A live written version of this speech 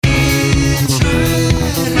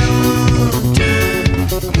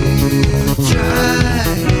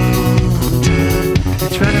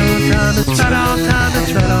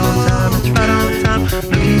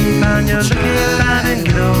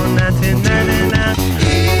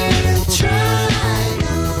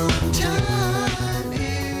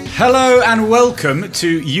Hello and welcome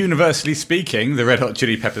to Universally Speaking, the Red Hot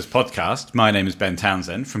Chili Peppers podcast. My name is Ben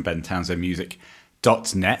Townsend from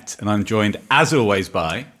bentownsendmusic.net, and I'm joined, as always,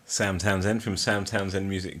 by Sam Townsend from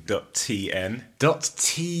samtownsendmusic.tn.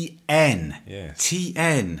 .tn. Yes.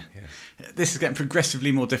 TN. Yes. This is getting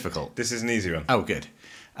progressively more difficult. This is an easy one. Oh, good.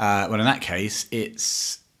 Well, in that case,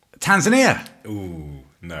 it's Tanzania. Ooh,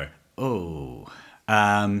 no. Oh.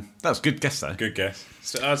 That was a good guess, though. Good guess.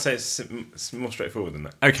 So I'd say it's more straightforward than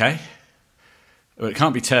that. Okay. Well, it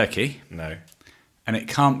can't be Turkey. No. And it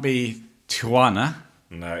can't be Tijuana.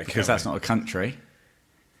 No, it because can't that's not a country.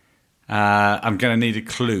 I'm going to need a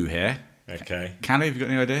clue here. Okay. Callie, have you got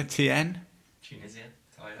any idea? TN? Tunisia.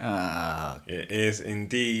 It is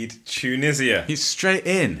indeed Tunisia. He's straight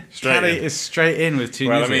in. Straight Callie in. is straight in with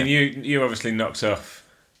Tunisia. Well, I mean, you obviously knocked off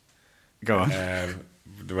Go on.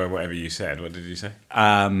 whatever you said. What did you say?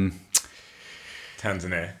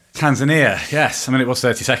 Tanzania. Tanzania, yes. I mean, it was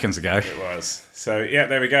 30 seconds ago. It was. So, yeah,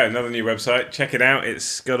 there we go. Another new website. Check it out.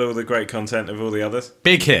 It's got all the great content of all the others.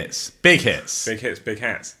 Big hits. Big hits. Big hits, big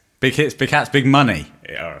hats. Big hits, big hats, big money.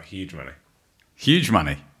 Oh, huge money. Huge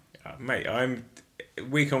money. Mate, I'm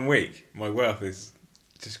week on week. My wealth is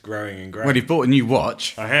just growing and growing. Well, you've bought a new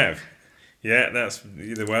watch. I have. Yeah, that's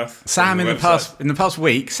the wealth. Sam, on in the past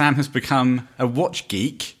week, Sam has become a watch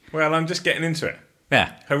geek. Well, I'm just getting into it.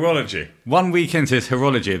 Yeah. Horology. 1 week into his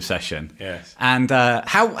horology obsession. Yes. And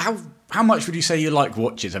how much would you say you like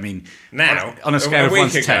watches? I mean, Now, on a scale of 1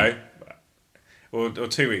 to 10. Or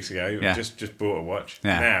 2 weeks ago, Yeah. just bought a watch.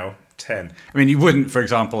 Yeah. Now, 10. I mean, you wouldn't, for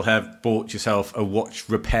example, have bought yourself a watch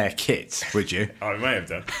repair kit, would you? I may have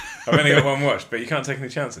done. I've only got one watch, but you can't take any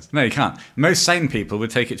chances. No, you can't. Most sane people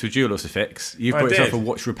would take it to a jeweler's to fix. You've I bought yourself did. a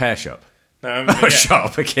watch repair shop. No, A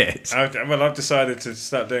shop, a kit. I've decided to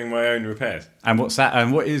start doing my own repairs. And what's that?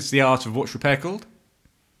 And what is the art of watch repair called?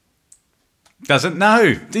 Doesn't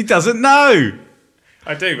know. He doesn't know.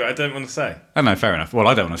 I do, but I don't want to say. Oh, no, fair enough. Well,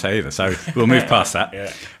 I don't want to say either, so we'll move past that.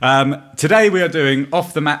 Yeah. Today we are doing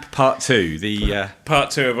Off the Map Part 2, the Part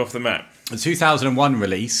 2 of Off the Map. 2001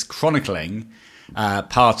 release chronicling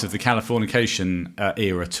part of the Californication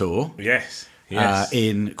era tour. Yes.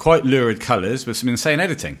 In quite lurid colours with some insane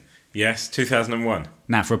editing. Yes, 2001.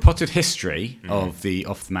 Now, for a potted history of the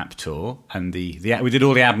Off the Map tour, and we did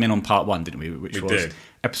all the admin on part 1, didn't we? Which was did.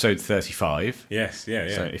 episode 35. Yes, yeah.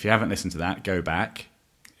 So if you haven't listened to that, go back.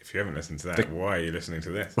 If you haven't listened to that, why are you listening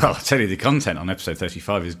to this? Well, I'll tell you, the content on episode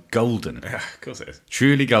 35 is golden. Of course it is.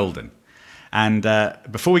 Truly golden. And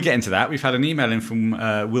before we get into that, we've had an email in from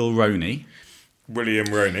Will Roney. William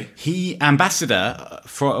Roney. He ambassador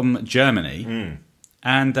from Germany,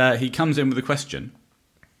 and he comes in with a question.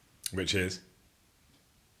 Which is?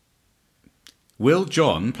 Will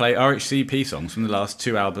John play RHCP songs from the last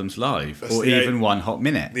 2 albums live, That's or the even one hot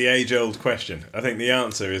minute? The age-old question. I think the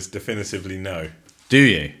answer is definitively no. Do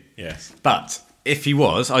you? Yes. But if he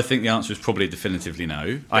was, I think the answer is probably definitively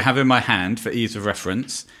no. I have in my hand, for ease of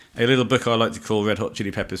reference, a little book I like to call Red Hot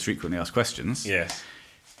Chili Peppers Frequently Asked Questions. Yes.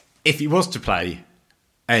 If he was to play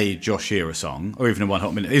a Josh Shearer song, or even a one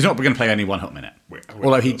hot minute, he's not going to play any one hot minute.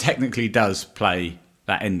 Although he technically does play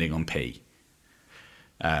that ending on P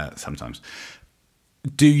sometimes.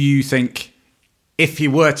 Do you think, if he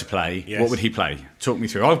were to play, Yes. what would he play? Talk me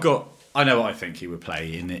through. I know what I think he would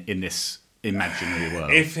play in this imaginary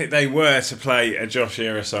world. If they were to play a Josh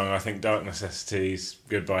Era song, I think Dark Necessities,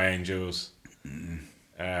 Goodbye Angels,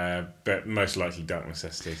 but most likely Dark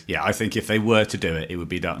Necessities. Yeah, I think if they were to do it, it would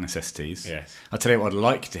be Dark Necessities. Yes. I'll tell you what I'd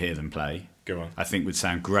like to hear them play. Go on. I think would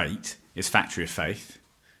sound great. It's Factory of Faith.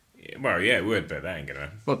 Well, yeah, it would, but that ain't going to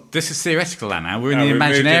happen. Well, this is theoretical now. We're in Oh, the we've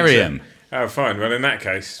moved Imaginarium. into- Oh, fine. Well, in that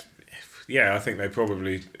case, yeah, I think they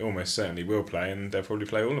probably almost certainly will play, and they'll probably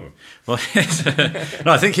play all of them. Well,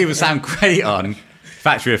 no, I think he would sound great on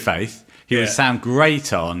Factory of Faith. He would Yeah. sound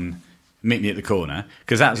great on Meet Me at the Corner,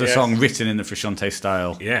 because that was a Yes. song written in the Frusciante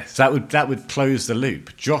style. Yes. So that would close the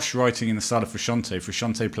loop. Josh writing in the style of Frusciante,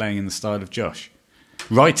 Frusciante playing in the style of Josh.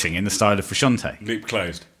 Writing in the style of Frusciante. Loop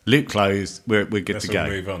closed. Loop closed, we're good Let's to all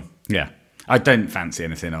go. move on. Yeah. I don't fancy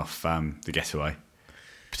anything off The Getaway,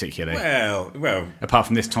 particularly. Well, Apart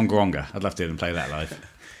from this Tongaronga. I'd love to hear them play that live.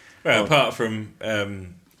 apart from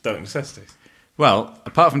Dark Necessities. Well,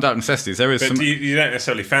 apart from Dark Necessities, there is But some... you don't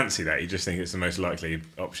necessarily fancy that, you just think it's the most likely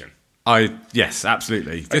option. Yes,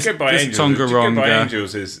 absolutely. This Goodbye Angels, Tongaronga... Goodbye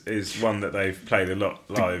Angels is one that they've played a lot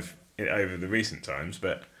live over the recent times,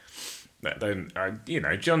 but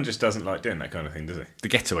John just doesn't like doing that kind of thing, does he? The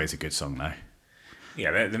Getaway is a good song, though.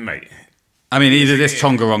 Yeah, they're mate. I mean, either this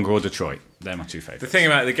Tongaronga or Detroit. They're my two The favourites. thing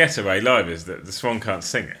about the Getaway live is that the Swan can't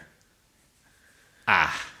sing it.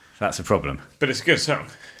 That's a problem. But it's a good song.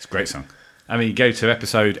 It's a great song. I mean, go to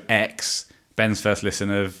episode X, Ben's first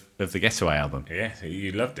listen of the Getaway album. Yeah, so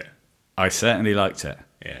you loved it. I certainly liked it.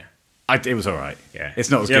 Yeah. It was all right. Yeah.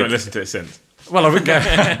 It's not as You good. haven't listened to it since. Well, I wouldn't go.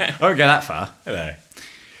 I wouldn't go that far. Hello.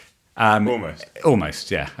 Almost.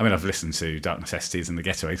 Almost, yeah. I mean, I've listened to Dark Necessities and The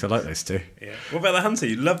Getaway, so I like those two. Yeah. What about The Hunter?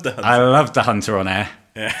 You loved The Hunter. I loved The Hunter on air.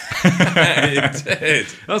 Yeah. You did.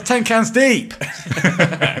 I was 10 cans deep.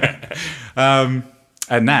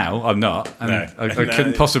 And now I'm not, and No. I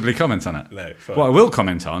couldn't possibly comment on it. No, fine. What I will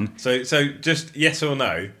comment on, So just yes or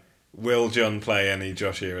no, will John play any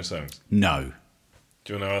Josh era songs? no.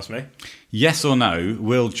 Do you want to ask me? Yes or no,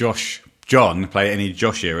 will John play any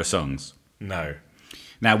Josh era songs? No.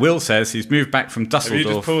 Now, Will says he's moved back from Have you just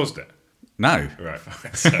Dusseldorf. paused it? No. Right.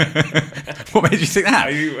 So, What made you think that?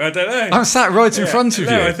 I don't know. I'm sat right in front of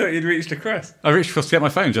no, you. I thought you'd reached across. I reached across to get my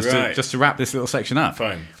phone just Right. to wrap this little section up.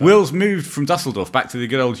 Fine. Will's moved from Dusseldorf back to the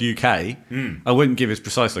good old UK. Hmm. I wouldn't give his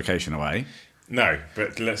precise location away. No,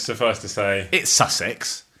 but let's suffice to say. It's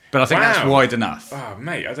Sussex, but I think Wow. that's wide enough. Oh,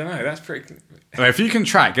 mate, I don't know. That's pretty. Well, if you can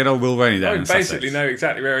track good old Will Roney down I in basically Sussex. know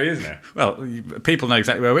exactly where he is now. Well, people know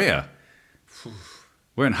exactly where we are.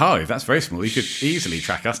 We're in Hythe. That's very small. You could easily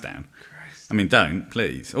track us down. I mean, don't,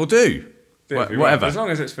 please. Or do. If you want. Whatever. As long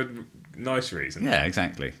as it's for nice reasons. Yeah,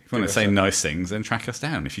 exactly. If you want to us say a- nice things, then track us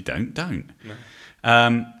down. If you don't, don't.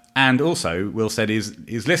 And also, Will said he's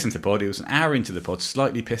listened to the pod. He was an hour into the pod,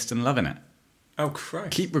 slightly pissed and loving it. Oh,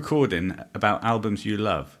 Christ. Keep recording about albums you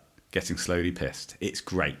love, getting slowly pissed. It's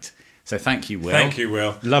great. So thank you, Will. Thank you,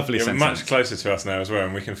 Will. Lovely You're sentiment. much closer to us now as well,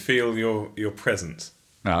 and we can feel your presence.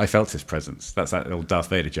 Oh, I felt his presence. That's that old Darth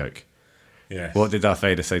Vader joke. Yes. What did Darth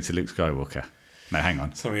Vader say to Luke Skywalker? No, hang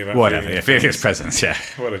on. Something about Whatever. feeling Yeah, his feeling his presence, yeah.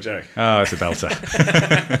 What a joke. Oh, it's a belter.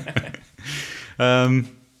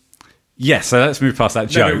 Yeah, so let's move past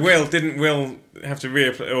that No, joke. but didn't Will have to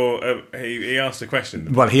reapply, or he asked a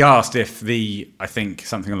question? Well, he asked if I think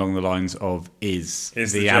something along the lines of, is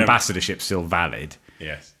Is the the German- ambassadorship still valid?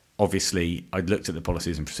 Yes. Obviously, I'd looked at the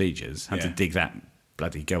policies and procedures, had to Yeah. dig that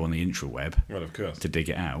bloody go on the intraweb Well, of course. to dig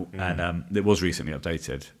it out, and it was recently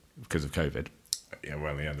updated because of COVID. Yeah,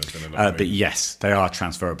 well, yeah, there's been a lot of But yes, they are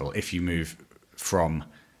transferable if you move from,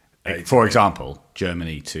 A for to B. example,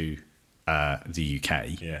 Germany to the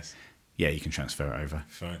UK. Yes, Yeah, you can transfer it over.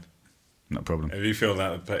 fine. Not a problem. Have you filled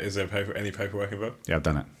out, is there any paperwork involved? Yeah, I've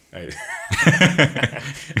done it.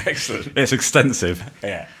 Excellent. It's extensive.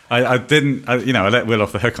 Yeah. I didn't, I let Will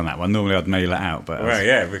off the hook on that one. Normally I'd mail it out, but Well,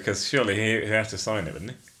 yeah, because surely he has to sign it,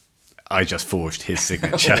 wouldn't he? I just forged his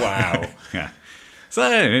signature. Wow. Yeah. So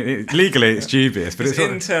legally it's dubious, but It's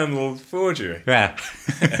it's internal forgery. yeah.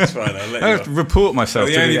 That's fine, I'll let I you have to off. report myself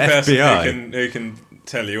The to only the person FBI. who can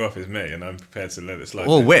tell you off is me, and I'm prepared to let it slide.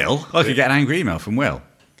 Or Will. I could get an angry email from Will.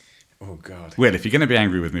 Oh, God. Will, if you're going to be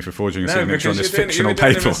angry with me for forging a signature on this you're fictional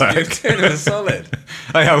doing him paperwork. You're doing him a solid.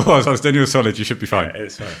 I was doing you a solid. You should be fine. Yeah,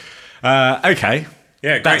 it's fine. Okay.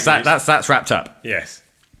 Yeah, great That's that. news. That's wrapped up. Yes.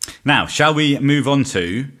 Now, shall we move on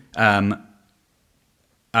to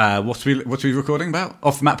what are we recording about?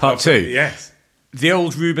 Off Map Part 2. Yes. The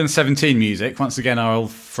old Ruben 17 music. Once again, our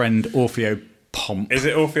old friend Orfeo Pomp. Is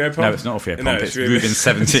it Orfeo Pomp? No, it's not Orfeo Pomp. No, it's Ruben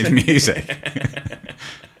 17 music.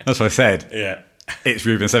 That's what I said. Yeah. It's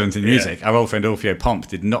Ruben 17 music. Our old friend Orfeo Pomp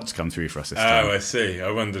did not come through for us this time. Oh, I see.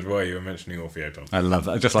 I wondered why you were mentioning Orfeo Pomp. I love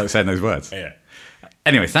that. I just like saying those words. Yeah.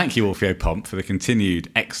 Anyway, thank you, Orfeo Pomp, for the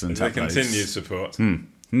continued excellent The uploads. continued support.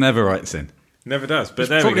 Never writes in. Never does. But He's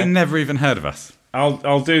there we probably go. never even heard of us.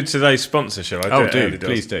 I'll do today's sponsor, shall I? Oh, it do. early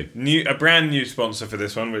doors. Please do. A brand new sponsor for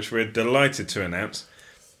this one, which we're delighted to announce.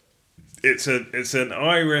 It's an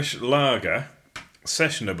Irish lager,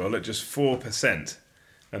 sessionable at just 4%.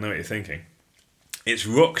 I know what you're thinking. It's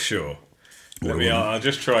Rockshaw. I'll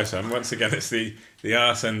just try some. Once again, it's the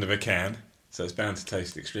arse end of a can, so it's bound to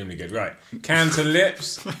taste extremely good. Right, can to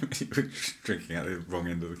lips. You're drinking out the wrong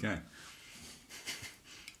end of the can.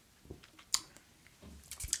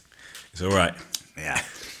 It's all right. Yeah.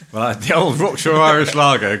 Well, the old Rockshaw Irish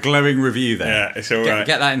Lager, glowing review there. Yeah, it's all right.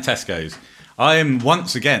 Get that in Tesco's. I am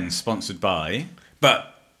once again sponsored by...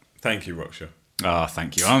 But thank you, Rockshaw. Oh,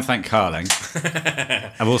 thank you. I want to thank Carling.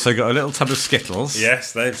 I've also got a little tub of Skittles.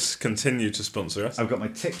 Yes, they've continued to sponsor us. I've got my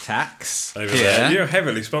Tic Tacs Over here. there. You're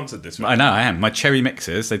heavily sponsored this week. I know, I am. My cherry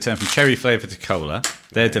mixers, they turn from cherry flavour to cola.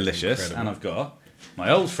 They're delicious. incredible. And I've got my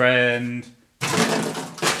old friend...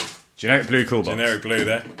 Generic Blue Cool Box. Generic Blue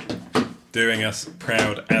there. Doing us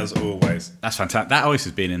proud as always. That's fantastic. That ice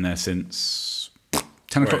has been in there since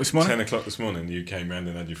 10 o'clock this morning. 10 o'clock this morning, you came round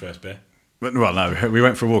and had your first beer. Well, no, we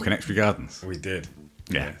went for a walk in Exbury Gardens. We did.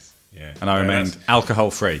 Yeah. Yes. Yeah. And I remained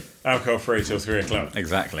alcohol-free. Alcohol-free till 3 o'clock.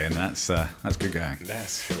 Exactly, and that's good going.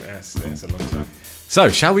 That's a long time. So,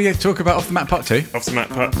 shall we talk about Off the Map Part 2? Off the Map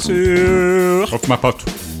Part 2. Off the Map Part 2.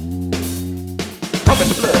 Pumping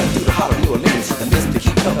the blood through the heart of New Orleans. The mist, the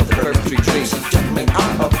heat of the first 3 trees. Jumping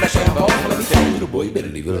out of flesh and bone. Let me tell you, little boy, you better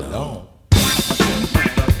leave it alone.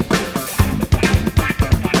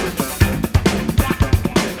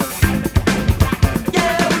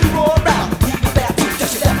 Yeah, when you roll around, you get back to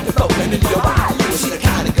just your left, the rolling into your eye. You will see the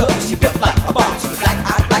kind of girl she built like a bomb. She was like,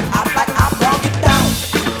 I brought it down.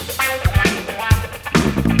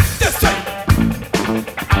 This way.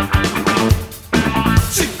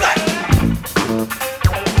 She's black.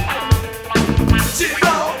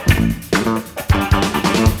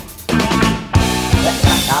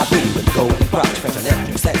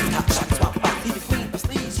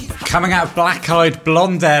 Coming out of Black Eyed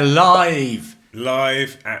Blonde there, live.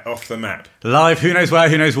 Live at Off the Map. Live, who knows where,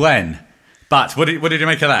 who knows when. But what did you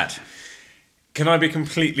make of that? Can I be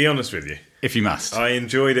completely honest with you? If you must. I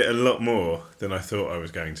enjoyed it a lot more than I thought I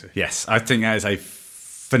was going to. Yes, I think that is a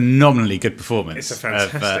phenomenally good performance. It's a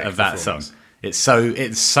fantastic of that song. performance.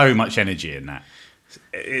 It's so much energy in that.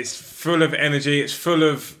 It's full of energy. It's full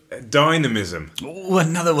of dynamism. Oh,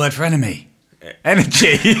 another word for enemy.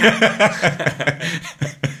 Energy.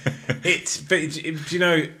 But you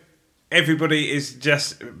know, everybody is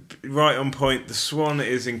just right on point. The Swan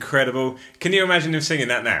is incredible. Can you imagine him singing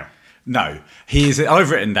that now? No,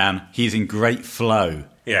 I've written down, he's in great flow.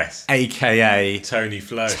 Yes. AKA Tony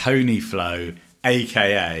Flo. Tony Flow.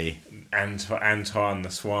 AKA Antoine the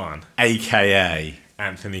Swan. AKA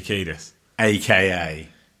Anthony Kiedis. AKA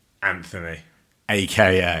Anthony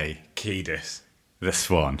AKA Kiedis. the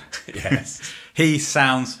Swan. Yes. He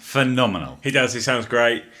sounds phenomenal. He does. He sounds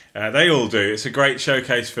great. They all do. It's a great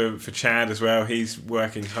showcase for Chad as well. He's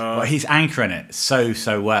working hard. Well, he's anchoring it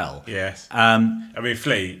so well. Yes. I mean,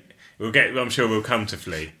 Flea. I'm sure we'll come to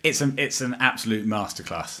Flea. It's an absolute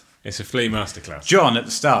masterclass. It's a Flea masterclass. John at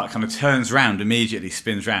the start kind of turns round, immediately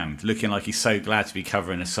spins round, looking like he's so glad to be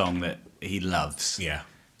covering a song that he loves. Yeah.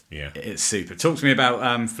 Yeah. It's super. Talk to me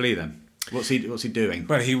about Flea then. What's he doing?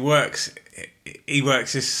 Well, he works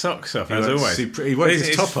his socks off, as works always. he works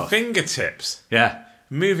his top off. Fingertips. Yeah.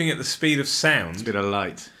 Moving at the speed of sound. A bit of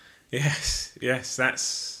light. Yes,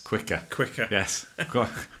 that's Quicker. quicker. Yes.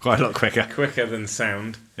 Quite a lot quicker. Quicker than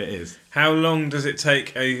sound. It is. How long does it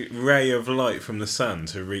take a ray of light from the sun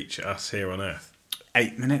to reach us here on Earth?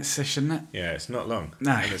 8 minutes, isn't it? Yeah, it's not long.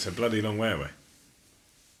 No. And it's a bloody long way away.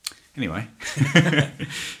 Anyway.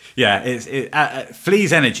 Yeah,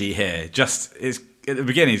 Flea's energy here just is. At the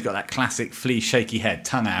beginning, he's got that classic Flea shaky head,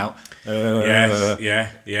 tongue out.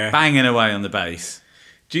 Yes, yeah. Banging away on the bass.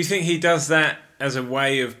 Do you think he does that as a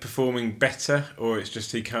way of performing better, or it's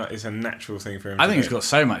just he can't? It's a natural thing for him. I think he's got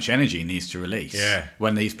so much energy he needs to release. Yeah.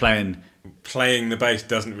 When he's playing the bass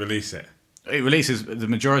doesn't release it. It releases the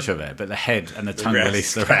majority of it, but the head and the tongue rest.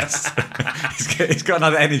 release the rest. He's got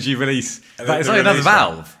another energy release. And But it's the like another release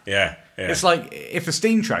valve. Yeah. It's like if a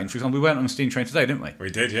steam train, for example, we went on a steam train today, didn't we?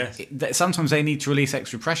 We did, yes. Sometimes they need to release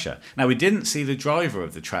extra pressure. Now, we didn't see the driver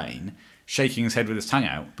of the train shaking his head with his tongue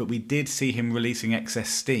out, but we did see him releasing excess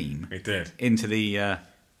steam We did. into the air,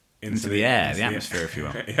 the atmosphere, if you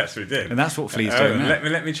will. Yes, we did. And that's what Flea's doing now.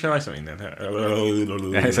 Let me try something then.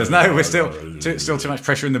 Yeah, it says, no, we're still too much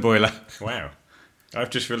pressure in the boiler. Wow.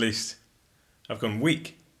 I've gone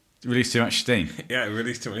weak. Released too much steam. Yeah, it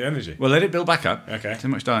released too much energy. Well, let it build back up. Okay. Too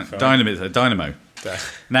much dynamo. Duh.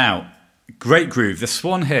 Now, great groove. The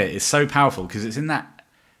Swan here is so powerful because it's in that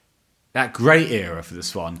great era for the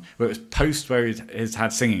Swan where it was post where he's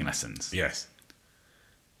had singing lessons. Yes.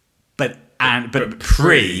 But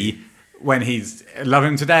pre when he's love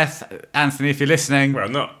him to death, Anthony, if you're listening. Well,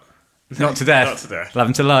 not to death. Not to death. Love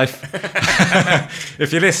him to life.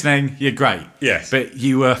 If you're listening, you're great. Yes. But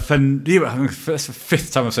you were that's the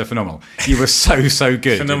fifth time I've said phenomenal. You were so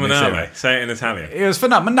good. Phenomenale. Say it in Italian. It was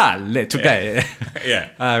phenomenale today. Yeah.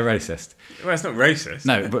 Racist. Well, it's not racist.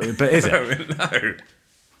 No, but is it? No.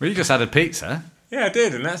 Well, you just had a pizza. Yeah, I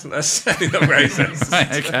did, and that's certainly not racist.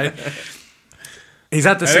 Right, okay. He's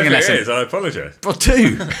had the And singing if it lesson. is, I apologise. Or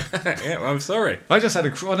two. Yeah, well, I'm sorry. I just had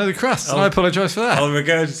another crust, and I apologise for that. I'll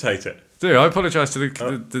regurgitate it. I apologise to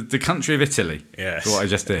the country of Italy Yes. for what I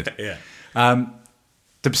just did. Yeah.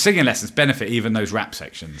 The singing lessons benefit even those rap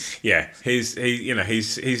sections. Yeah,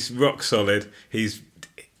 he's rock solid. He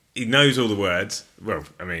knows all the words. Well,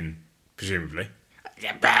 I mean, presumably.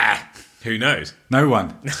 Who knows? No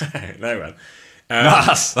one. No one. Not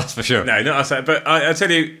us, that's for sure. No, not us. But I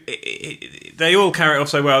tell you, they all carry it off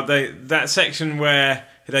so well. That section where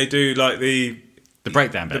they do like the The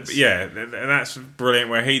breakdown bits. That's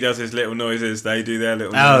brilliant. Where he does his little noises, they do their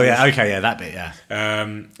little. Oh noises. yeah, okay, yeah, that bit, yeah.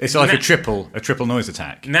 It's like a triple noise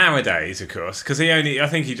attack. Nowadays, of course, because I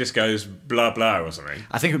think he just goes blah blah or something.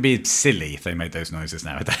 I think it would be silly if they made those noises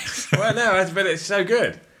nowadays. Well, no, but it's so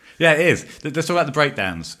good. Yeah, it is. Let's talk about the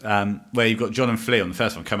breakdowns, where you've got John and Flea on the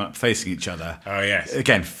first one coming up facing each other. Oh yes.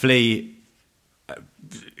 Again, Flea,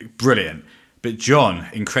 brilliant, but John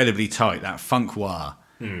incredibly tight. That funk wah.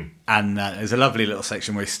 And there's a lovely little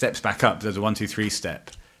section where he steps back up. There's a 1, 2, 3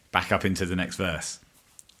 step back up into the next verse.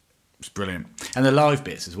 It's brilliant. And the live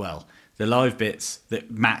bits as well. The live bits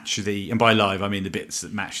that match and by live I mean the bits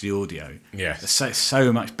that match the audio. Yes.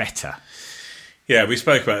 So much better. Yeah, we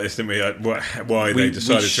spoke about this, didn't we? Like why they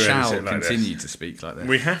decided to edit it like this. Continue to speak like this.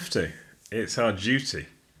 We have to. It's our duty.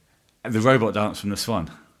 The robot dance from the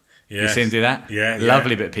Swan. Yeah. You see him do that? Yeah.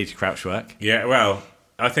 Lovely bit of Peter Crouch work. Yeah. Well,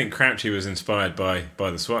 I think Crouchy was inspired by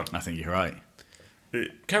the Swan. I think you're right.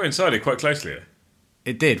 It coincided quite closely.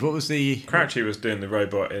 It did. What was the... Crouchy was doing the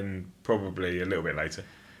robot in probably a little bit later.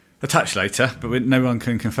 A touch later, but no one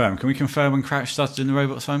can confirm. Can we confirm when Crouch started doing the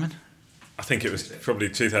robot, Simon? I think it was probably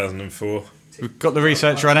 2004. We've got the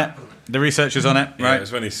researcher on it. The researcher's on it, Yeah, right? it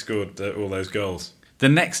was when he scored all those goals. The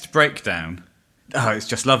next breakdown, it's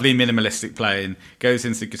just lovely minimalistic playing, goes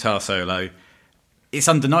into the guitar solo. It's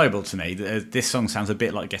undeniable to me that this song sounds a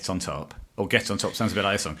bit like Get On Top, or Get On Top sounds a bit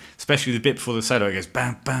like this song, especially the bit before the solo. It goes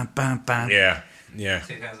bam, bam, bam, bam. Yeah.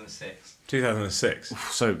 2006.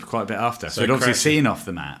 So quite a bit after. So So he'd obviously Crouchy- seen Off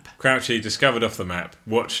the Map Crouchy discovered Off the Map,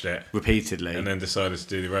 watched it, repeatedly. and then decided to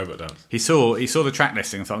do the robot dance. He saw the track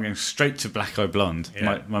listing and thought, I'm going straight to Black Eye Blonde,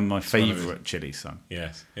 Yeah. my one of favourite Chili song.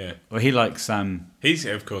 Yes, yeah. Well, he likes He's,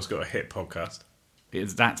 of course, got a hit podcast.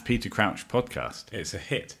 That's Peter Crouch podcast. It's a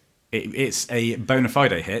hit. It's a bona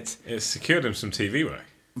fide hit. It's secured him some TV work.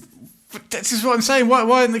 But this is what I'm saying. Why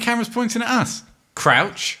aren't the cameras pointing at us?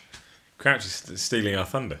 Crouch. Crouch is stealing our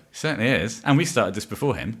thunder. He certainly is. And we started this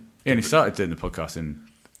before him. He only started doing the podcast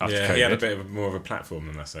after Yeah, COVID. he had a bit of more of a platform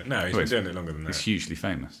than us. No, he's Well, been doing it longer than He's that. hugely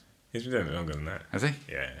famous. He's been doing it longer than that. Has he?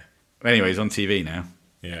 Yeah, Anyway, he's on TV now.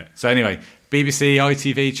 yeah. So anyway, BBC,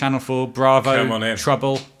 ITV, Channel 4, Bravo, Come on in.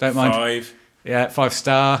 Trouble, don't mind. 5, Yeah, 5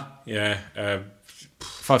 star, yeah,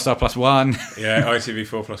 5 star plus 1. yeah,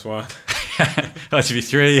 ITV4 plus 1.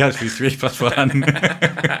 ITV3, ITV3 plus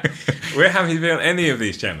 1. We're happy to be on any of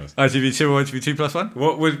these channels. ITV2 or ITV2 plus 1.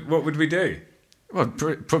 What would we do? Well,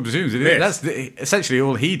 presumes it This. is. That's essentially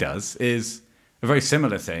all he does is a very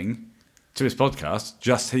similar thing to his podcast,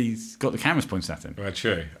 just he's got the cameras pointed at him. Well,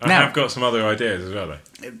 true. I Now- have got some other ideas as well,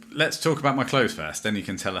 though. Let's talk about my clothes first, then you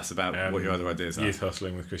can tell us about what your other ideas are. Youth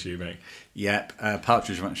hustling with Chris Eubank. Yep,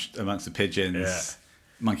 Partridge amongst the Pigeons, Yeah.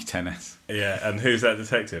 Monkey Tennis, Yeah, and who's that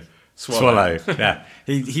detective? Swallow. Yeah,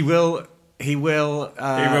 he will. He will.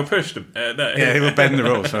 He will push the. Yeah, he will bend the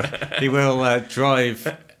rules. So he will drive.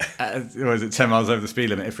 Or is it 10 miles over the speed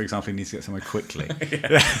limit if, for example, he needs to get somewhere quickly?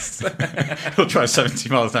 Yes. He'll drive 70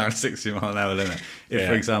 miles an hour and 60 mile an hour limit if, Yeah.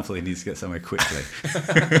 for example, he needs to get somewhere quickly.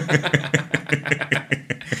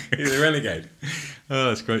 He's a renegade. Oh,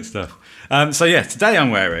 that's great stuff. So yeah, today I'm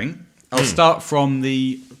wearing. I'll start from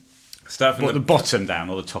the Start from the bottom down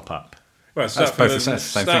or the top up. well, start that's from both the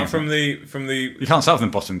same start thing, from the You can't start from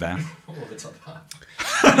the bottom down. All the top half.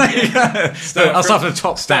 I'll start from the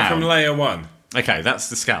top start down. from layer 1. Okay, that's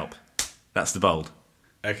the scalp. That's the bald.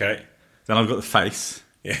 Okay. Then I've got the face.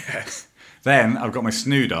 Yeah. Then I've got my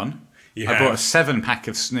snood on. You I have. bought a 7-pack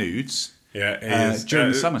of snoods. Yeah. During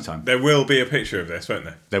the summertime. There will be a picture of this, won't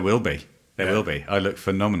there? There will be. There Yeah. will be. I look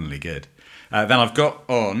phenomenally good. Then I've got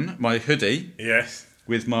on my hoodie Yes.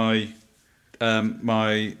 with my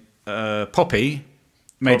poppy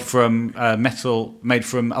made from metal, made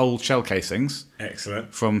from old shell casings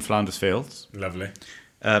Excellent. from Flanders Fields. Lovely.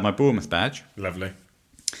 My Bournemouth badge. Lovely.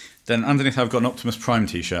 Then underneath I've got an Optimus Prime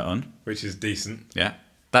t-shirt on. Which is decent. Yeah.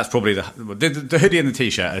 That's probably the hoodie and the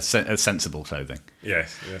t-shirt are sensible clothing.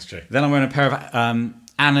 Yes, that's true. Then I'm wearing a pair of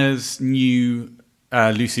Anna's new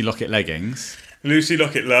Lucy Lockett leggings. Lucy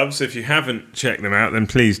Lockett Loves, if you haven't checked them out, then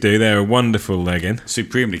please do. They're a wonderful legging.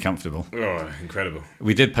 Supremely comfortable. Oh, incredible.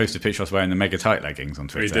 We did post a picture of us wearing the mega tight leggings on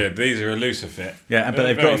Twitter. We did. These are a looser fit. Yeah, but They're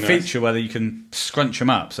they've got a very nice. feature where you can scrunch them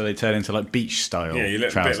up so they turn into like beach style Yeah, you look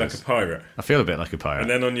trousers. a bit like a pirate. I feel a bit like a pirate. And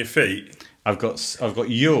then on your feet, I've got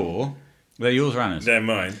they're yours or Anna's? they're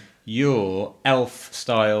mine. Your elf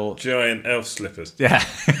style. Giant elf slippers. Yeah.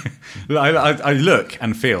 I look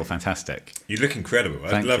and feel fantastic. You look incredible. I'd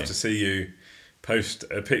Thank love you. to see you post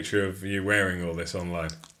a picture of you wearing all this online.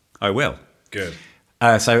 I will. Good.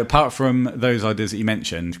 So apart from those ideas that you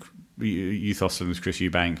mentioned, Youth Hostling with Chris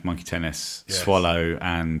Eubank, Monkey Tennis, Yes. Swallow,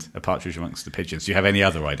 and A Partridge Amongst the Pigeons, do you have any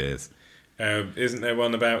other ideas? Isn't there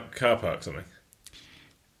one about car park or something?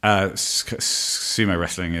 Sumo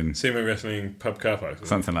wrestling and Sumo wrestling pub car park.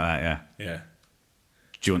 something like that. Yeah. Yeah.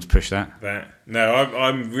 Do you want to push that? No,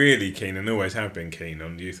 I'm really keen and always have been keen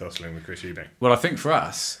on youth hustling with Chris Eubank. Well, I think for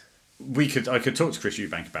us, I could talk to Chris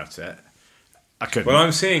Eubank about it. I could. Well,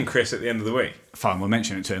 I'm seeing Chris at the end of the week. Fine, we'll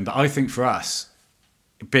mention it to him. But I think for us,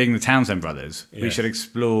 being the Townsend brothers, we Yes. should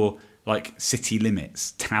explore like city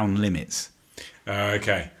limits, town limits.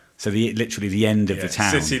 Okay. So literally the end of the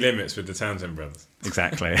town. City limits with the Townsend brothers.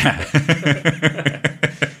 Exactly.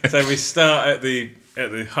 So we start at the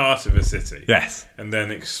heart of a city. Yes. And then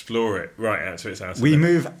explore it right out to its outer We limit.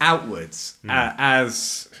 move outwards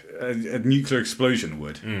as a nuclear explosion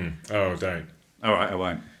would. Oh, don't. All right, I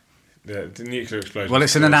won't. The nuclear explosion. Well,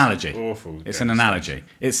 it's an is analogy. Awful. It's an analogy.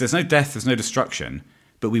 There's no death, there's no destruction,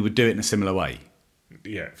 but we would do it in a similar way.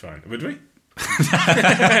 Yeah, fine. Would we? No,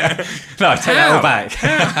 I take that all back.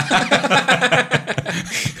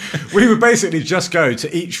 We would basically just go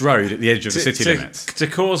to each road at the edge of the city limits. To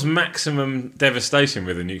cause maximum devastation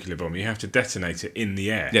with a nuclear bomb, you have to detonate it in the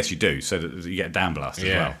air. Yes, you do, so that you get a down blast as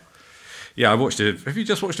Yeah. well. Yeah, I watched it. Have you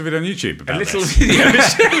just watched a video on YouTube about A little this? video. A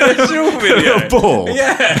short A video. little ball.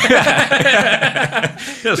 Yeah.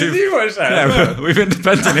 Yes, Did you watch that? Yeah, we've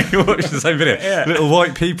independently watched the same video. Yeah. Little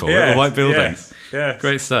white people, little white buildings. Yeah.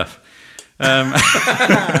 Great stuff.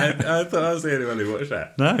 I thought I was the only one who watched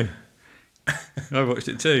that. No, I watched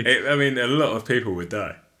it too. I mean, a lot of people would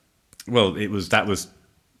die. Well, that was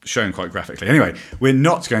shown quite graphically. Anyway, we're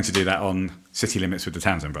not going to do that on City Limits with the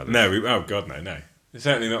Townsend brothers. No, oh God, no. It's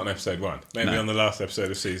certainly not on episode 1. Maybe on the last episode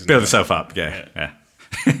of season. Build 1. yourself up, yeah.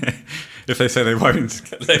 If they say they won't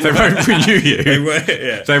renew you,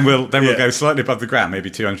 then we'll go slightly above the ground, maybe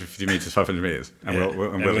 250 meters, 500 meters, and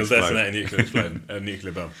we'll explode. detonate a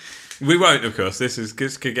nuclear bomb. We won't, of course. This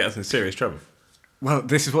could get us in serious trouble. Well,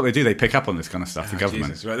 this is what they do. They pick up on this kind of stuff. The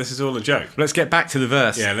government. Jesus, right, this is all a joke. Let's get back to the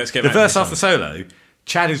verse. Yeah, let's get the back to verse this after solo.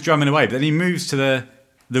 Chad is drumming away, but then he moves to the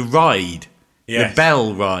ride, Yes. the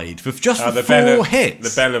bell ride, for just the four bell of,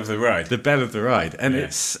 hits. The bell of the ride. The bell of the ride, and Yeah.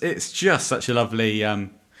 it's just such a lovely.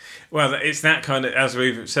 Well, it's that kind of, as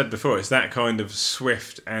we've said before, it's that kind of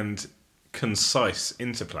swift and concise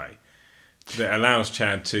interplay that allows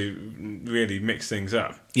Chad to really mix things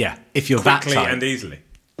up Yeah, if you're quickly that tight, and easily.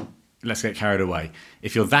 let's get carried away.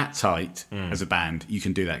 If you're that tight as a band, you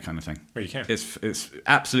can do that kind of thing. Well, you can. It's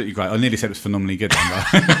absolutely great. I nearly said it was phenomenally good.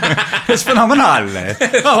 It's phenomenal.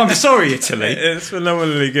 Oh, I'm sorry, Italy. It's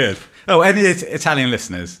phenomenally good. Oh, any Italian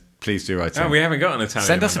listeners, please do write in. Oh, we haven't got an Italian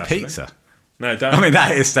Send us a ambassador. pizza. No, don't. I mean,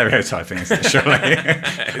 that is stereotyping, isn't it? Surely.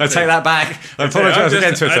 I take that back. I apologise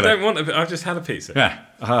again to I Italy. don't want. I've just had a pizza. Yeah,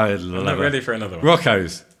 I I'm love not it. ready for another one.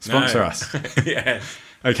 Rocco's, sponsor No. us. Yeah.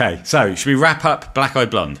 Okay, so should we wrap up Black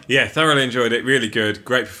Eyed Blonde? Yeah, thoroughly enjoyed it. Really good.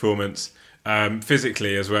 Great performance.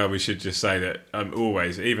 Physically as well, we should just say that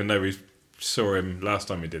always, even though we saw him last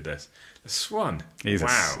time we did this, the Swan. He is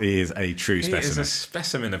a true He specimen. is a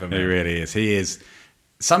specimen of a He man. really is. He is.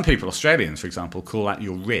 Some people, Australians, for example, call that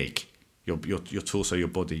your rig, your torso, your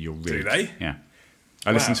body, your rig. Do they? Yeah.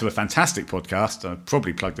 I listened to a fantastic podcast. I've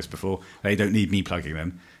probably plugged this before. They don't need me plugging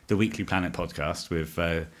them. The Weekly Planet podcast with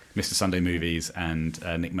Mr. Sunday Movies and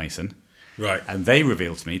Nick Mason. Right. And they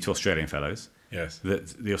revealed to me, to Australian fellows, Yes. that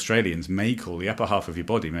the Australians may call the upper half of your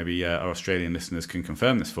body. Maybe our Australian listeners can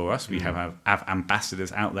confirm this for us. We have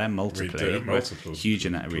ambassadors out there, multiply, Multiple. huge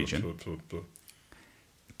in that region. Multiple.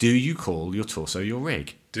 Do you call your torso your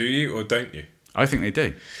rig? Do you or don't you? I think they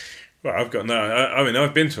do. Well, I've got no. I mean,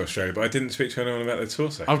 I've been to Australia, but I didn't speak to anyone about their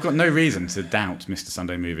torso. I've got no reason to doubt Mr.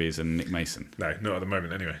 Sunday Movies and Nick Mason. No, not at the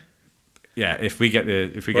moment, anyway. Yeah, if we get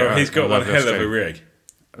Well, he's got one hell of a rig.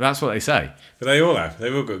 That's what they say. But they all have.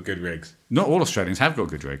 They've all got good rigs. Not all Australians have got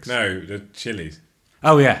good rigs. No, the Chilis.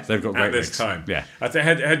 Oh yeah, they've got great At this rigs. time. Yeah. I think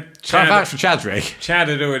had Can't vouch Chad, for Chad's rig. Chad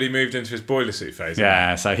had already moved into his boiler suit phase.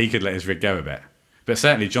 Yeah, so he could let his rig go a bit. But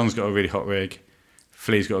certainly John's got a really hot rig.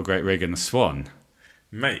 Flea's got a great rig, and the Swan.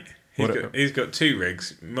 Mate, What he's got 2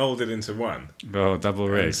 rigs moulded into one Oh, double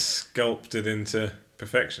and rig. sculpted into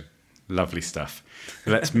perfection. Lovely stuff.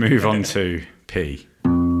 Let's move on to P.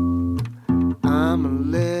 I'm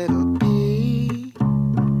a little bee.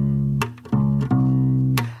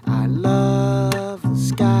 I love the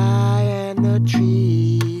sky and the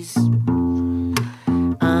trees.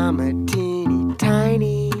 I'm a teeny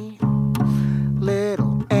tiny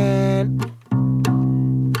little ant,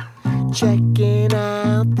 checking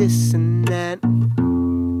out this and that.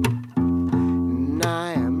 And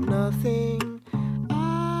I am nothing.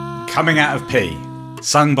 Coming out of P.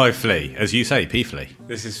 Sung by Flea. As you say, P Flea.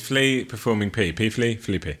 This is Flea performing P. P Flea,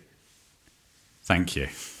 Flea P. Thank you.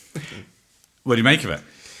 What do you make of it?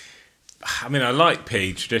 I mean, I like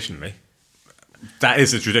P traditionally. That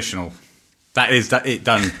is a traditional. That is it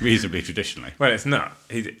done reasonably traditionally. Well, it's not.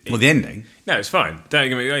 Well, the ending. No, it's fine. Don't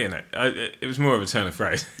get me wrong. It was more of a turn of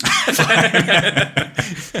phrase.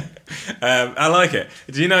 I like it.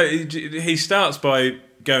 Do you know he starts by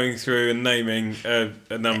going through and naming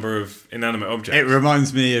a number of inanimate objects? It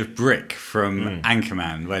reminds me of Brick from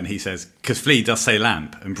Anchorman when he says, because Flea does say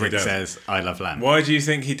lamp, and Brick says, I love lamp. Why do you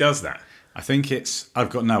think he does that? I think I've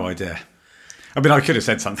got no idea. I mean, I could have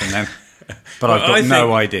said something then, but I've got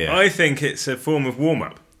no idea. I think it's a form of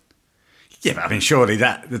warm-up. Yeah, but I mean, surely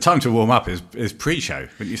the time to warm up is pre-show,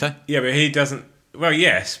 wouldn't you say? Yeah, but he doesn't... Well,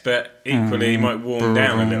 yes, but equally he might warm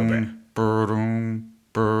down a little bit.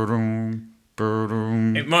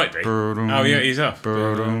 It might be. Oh, yeah, he's off.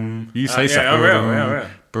 You say so. I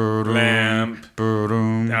will. Lamp,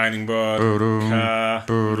 ironing board, car,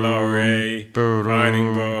 lorry,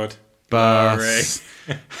 ironing board, Bus.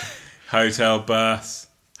 lorry, hotel bus,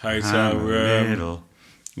 hotel room.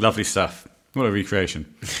 Lovely stuff. What a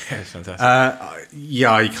recreation. Yeah, it's fantastic.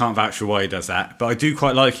 Yeah, you can't vouch for why he does that, but I do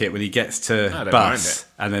quite like it when he gets to don't Bus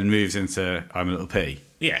and then moves into I'm a Little P.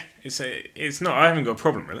 Yeah, it's not. I haven't got a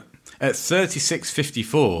problem with it. At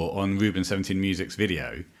 36:54 on Ruben 17 Music's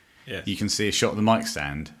video, Yes. you can see a shot of the mic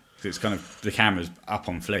stand. It's kind of the camera's up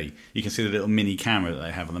on Flea. You can see the little mini camera that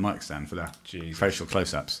they have on the mic stand for the facial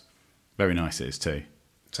close-ups. Very nice it is too.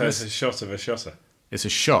 So it's a shot of a shotter. It's a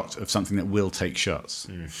shot of something that will take shots.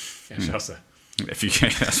 Shotter. If you,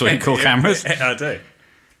 that's what you call cameras. I do.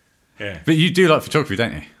 Yeah. But you do like photography,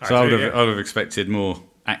 don't you? So I do, would have expected more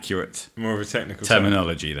accurate More of a technical term.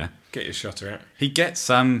 terminology there. Get your shotter out. He gets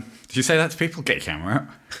Did you say that to people? Get your camera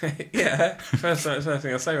out. Yeah. First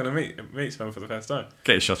thing I say when I meet someone for the first time.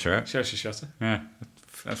 Get your shutter out. Show us your shotter. Yeah,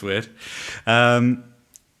 that's weird.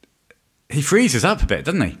 He freezes up a bit,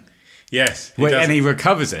 doesn't he? Yes. And he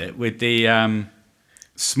recovers it with the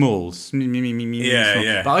smalls.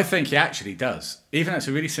 Yeah. But I think he actually does. Even though it's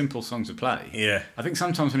a really simple song to play. Yeah. I think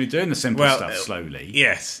sometimes when you're doing the simple stuff slowly,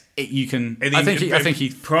 Yes. you can. And I think he.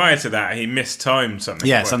 prior to that he mistimed something.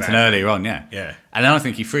 Yeah, quite something bad. earlier on. Yeah. Yeah. And then I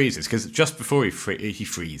think he freezes because just before he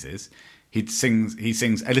freezes, he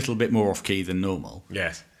sings a little bit more off key than normal.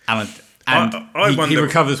 Yes. And I he wonder-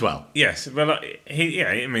 recovers well. Yes, well,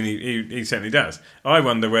 he certainly does. I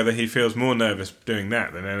wonder whether he feels more nervous doing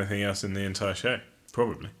that than anything else in the entire show.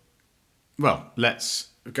 Probably. Well, let's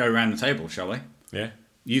go around the table, shall we? Yeah.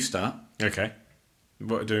 You start. Okay.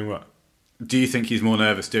 Doing what? Do you think he's more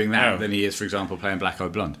nervous doing that Oh. than he is, for example, playing Black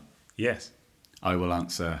Eyed Blonde? Yes. I will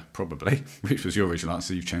answer probably, which was your original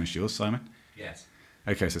answer. You've changed yours, Simon. Yes.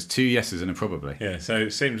 Okay, so it's 2 yeses and a probably. Yeah. So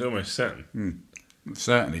it seems almost certain.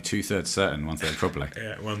 Certainly, 2/3 certain, 1/3 probably.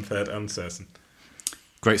 Yeah. 1/3 uncertain.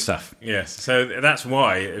 Great stuff. Yes. So that's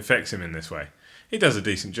why it affects him in this way. He does a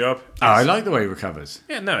decent job. Oh, I like the way he recovers.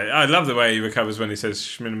 Yeah. No, I love the way he recovers when he says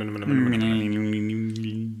It's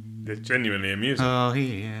genuinely amusing. Oh,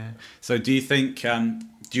 yeah. So do you think, do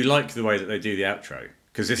you like the way that they do the outro?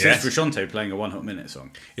 Because this Yes. is Frusciante playing a 1 Hot Minute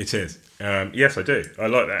song. It is. Yes, I do. I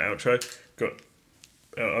like that outro.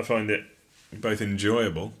 I find it both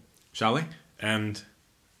enjoyable Shall we? and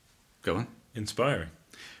Go on. inspiring.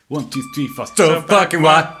 1, 2, 3, 4. So fucking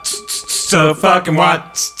what? So fucking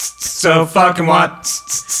what? So fucking what?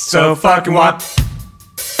 So fucking what?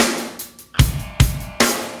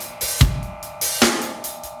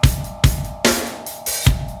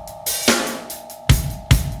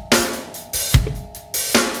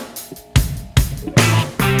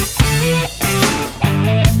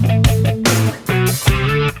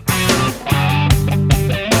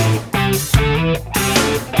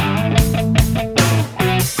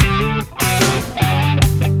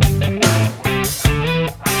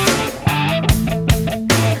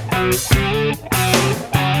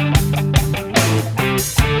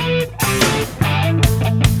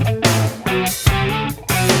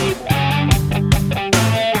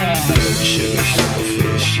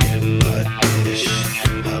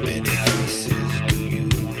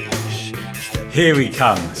 Here we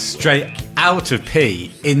come, straight out of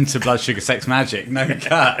P into Blood Sugar Sex Magic. No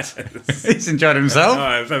cut. He's enjoyed himself.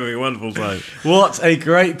 Oh, it's having a wonderful time. What a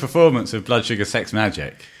great performance of Blood Sugar Sex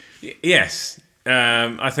Magic. Yes,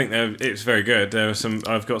 I think it's very good.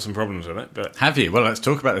 I've got some problems with it, but Have you? Well, let's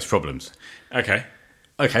talk about those problems. okay.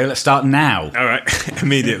 Okay, let's start now. All right,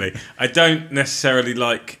 immediately. I don't necessarily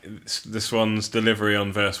like the Swans' delivery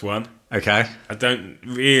on verse 1. Okay. I don't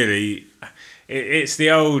really. It's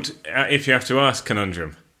the old if you have to ask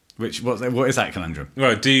conundrum. What is that conundrum?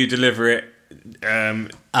 Well, do you deliver it? Oh,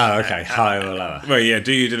 okay. Higher or lower? Well, yeah.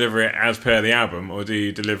 Do you deliver it as per the album, or do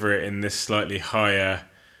you deliver it in this slightly higher,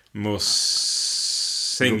 more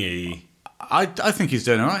singy I think he's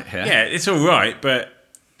doing all right here. Yeah, it's all right, but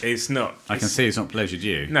it's not. I can see it's not pleasured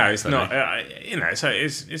you. No, it's not. So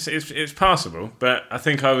it's passable, but I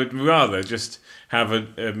think I would rather just have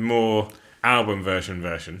a more album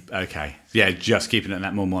version. Okay. Yeah, just keeping it in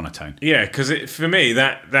that more monotone. Yeah, because for me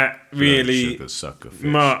that really Sugar sucker fish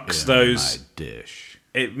marks in those. my dish.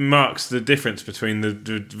 It marks the difference between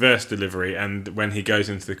the verse delivery and when he goes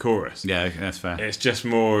into the chorus. Yeah, that's fair. It's just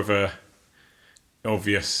more of a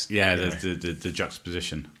obvious. Yeah, you know. the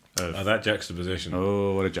juxtaposition. Oh, that juxtaposition.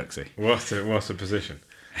 Oh, what a juxie. What a position.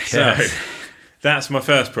 Yes. So that's my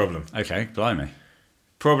first problem. Okay, blimey.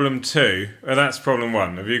 Problem 2. Well, that's problem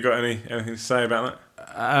 1. Have you got anything to say about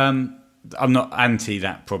that? I'm not anti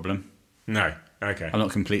that problem. No. Okay. I'm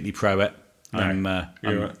not completely pro it. No,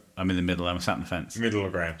 you're right. I'm in the middle. I'm sat on the fence. Middle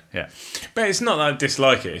ground. Yeah. But it's not that I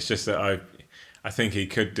dislike it. It's just that I think he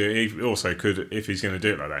could do. He also could, if he's going to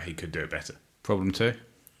do it like that, he could do it better. Problem 2.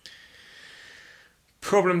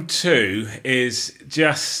 Problem 2 is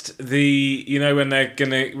just when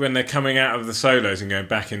they're coming out of the solos and going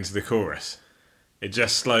back into the chorus, it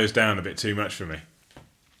just slows down a bit too much for me.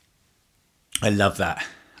 I love that.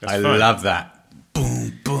 That's I fine. love that.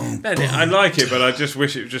 Boom, boom. I like it, but I just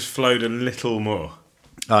wish it just flowed a little more.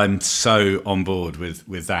 I'm so on board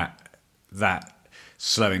with that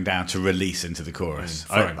slowing down to release into the chorus.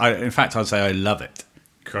 Fine. In fact, I'd say I love it.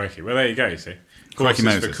 Crikey. Well, there you go, you see. Crikey Courses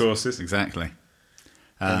Moses. for courses. Exactly.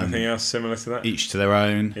 Anything else similar to that? Each to their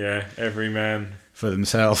own, Yeah, every man. for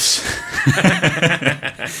themselves.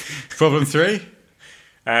 Problem 3?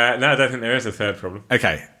 No, I don't think there is a third problem.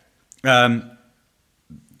 Okay.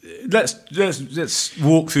 Let's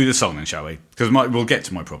walk through the song then, shall we? Because we'll get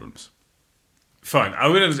to my problems. Fine. I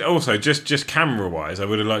would have also, just camera-wise, I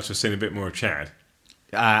would have liked to have seen a bit more of Chad.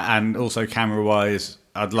 And also camera-wise,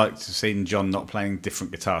 I'd like to have seen John not playing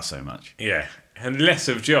different guitar so much. Yeah, and less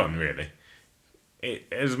of John, really.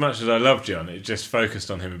 As much as I love John, it just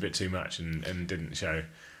focused on him a bit too much and didn't show.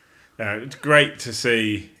 It's great to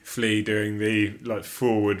see Flea doing the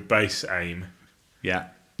forward bass aim. Yeah,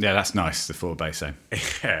 that's nice. The forward bass aim.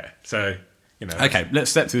 Yeah, so Okay,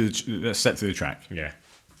 let's step through the track. Yeah,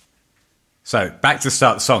 So back to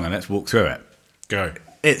start the song and let's walk through it. go.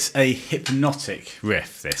 It's a hypnotic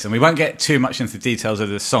riff, this, and we won't get too much into the details of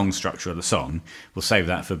the song structure of the song. We'll save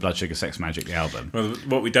that for Blood Sugar Sex Magik, the album. Well,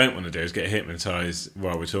 what we don't want to do is get hypnotised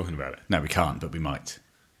while we're talking about it. No, we can't, but we might.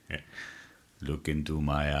 Yeah. Look into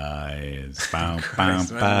my eyes. Bam, bam,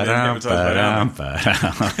 Christ, man, ba-dam, ba-dam,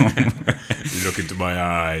 ba-dam. Look into my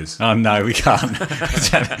eyes. Oh no, we can't.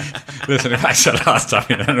 Listening back to last time,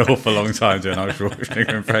 we had an awful long time doing Irish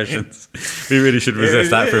Schwarzenegger impressions. We really should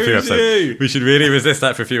resist that for a few episodes. We should really resist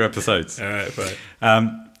that for a few episodes. All right, fine.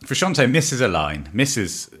 Frusciante misses a line,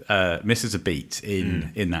 misses a beat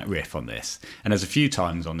in that riff on this, and there's a few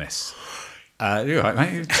times on this. You're all right,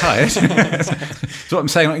 mate. You're tired. That's what I'm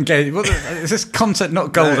saying. Not engaged. Is this content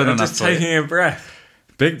not golden I'm enough? just for you? taking a breath.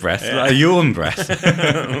 Big breath, like a yawn breath.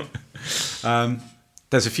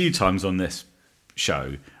 There's a few times on this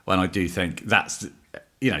show when I do think that's,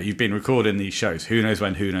 you've been recording these shows, who knows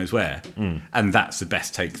when, who knows where, and that's the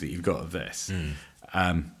best take that you've got of this.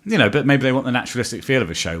 But maybe they want the naturalistic feel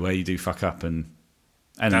of a show where you do fuck up and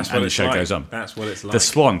the show goes on. That's what it's like. The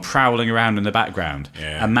Swan prowling around in the background.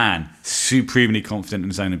 Yeah. A man supremely confident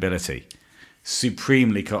in his own ability.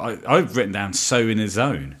 Supremely, I've written down so in his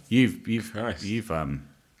zone. You've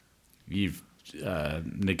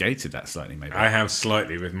negated that slightly, maybe. I have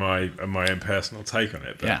slightly with my own personal take on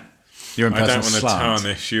it. But Yeah, your own I don't personal want to slant.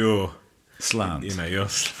 tarnish your Slant. your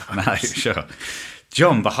slant. No, sure.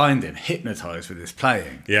 John behind him, hypnotised with his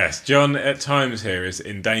playing. Yes, John at times here is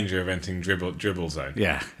in danger of entering dribble zone.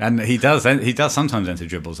 Yeah, and he does sometimes enter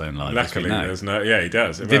dribble zone live. Luckily, there's no. Yeah, he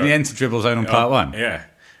does. Didn't he enter dribble zone on part one? Yeah,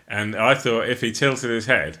 and I thought if he tilted his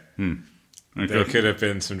head, there could have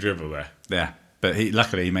been some dribble there. Yeah, but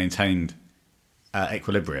luckily he maintained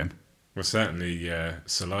equilibrium. Well, certainly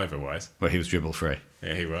saliva-wise. Well, he was dribble free,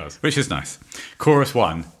 Yeah, he was. which is nice. Chorus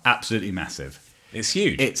 1, absolutely massive. It's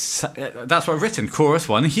huge. It's that's what I've written. Chorus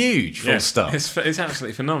 1, huge. Full stop. It's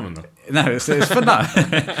absolutely phenomenal. No, it's for no.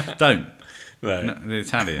 Don't. No. No, the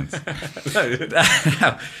Italians.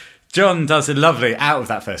 John does a lovely, out of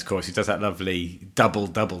that first chorus, he does that lovely double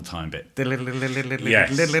time bit.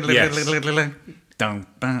 Yes. Down,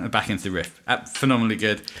 back into the riff. Phenomenally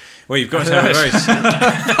good. Well, you've got to have a very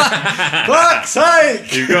Fuck's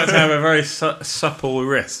sake! you've got to have a very supple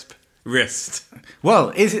wrist. Well,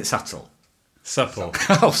 is it subtle? Supple.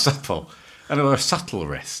 Oh, supple. And a subtle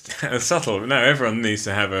wrist. Subtle. No, everyone needs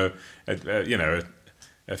to have a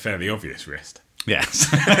fairly obvious wrist. Yes.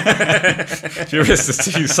 If your wrist is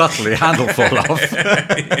too subtle, your hand will fall off.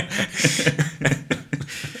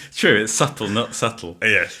 True, it's subtle, not subtle.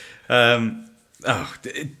 Yes.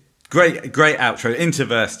 Great outro. Into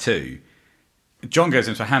verse 2. John goes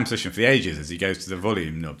into a hand position for the ages as he goes to the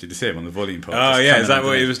volume knob. Did you see him on the volume pod? Oh, Just yeah, coming is that what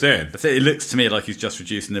underneath. he was doing? It looks to me like he's just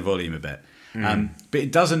reducing the volume a bit. But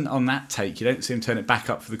it doesn't on that take. You don't see him turn it back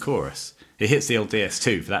up for the chorus. He hits the old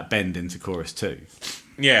DS2 for that bend into chorus 2.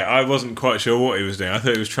 Yeah, I wasn't quite sure what he was doing. I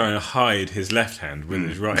thought he was trying to hide his left hand with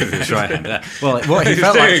his right. With his right hand. Yeah. Well, what he He was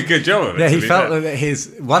felt doing like, a good job of it. yeah, to he be felt fair.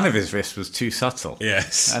 that one of his wrists was too subtle.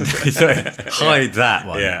 Yes. And he thought, hide that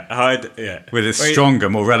one. Yeah, hide. Yeah. With a Well, stronger,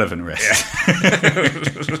 more relevant wrist.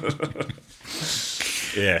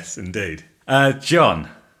 Yes, indeed. John,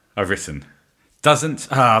 I've written, doesn't.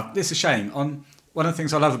 It's a shame. On one of the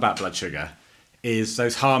things I love about Blood Sugar is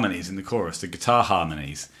those harmonies in the chorus, the guitar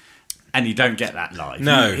harmonies, and you don't get that live.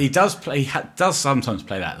 No. he does play. He does sometimes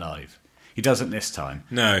play that live. He doesn't this time.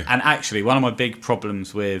 No. And actually, one of my big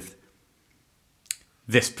problems with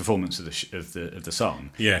this performance of the song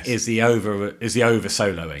Yes. is the over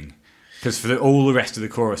soloing, because for all the rest of the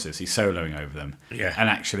choruses he's soloing over them. Yeah. And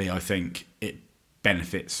actually, I think it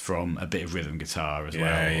benefits from a bit of rhythm guitar as well.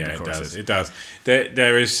 Yeah, on yeah, the it choruses. does. It does.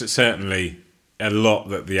 There is certainly a lot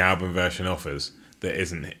that the album version offers that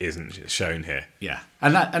isn't shown here. Yeah,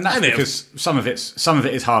 and that's And it- because some of it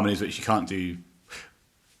is harmonies which you can't do.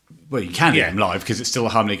 Well, you can do Yeah. them live because it's still a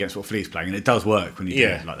harmony against what Flea's playing, and it does work when you do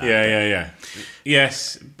Yeah, it like that. yeah.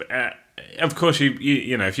 Yes, of course.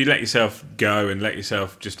 You know, if you let yourself go and let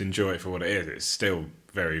yourself just enjoy it for what it is, it's still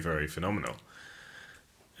very, very phenomenal.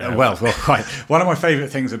 Well, quite. One of my favourite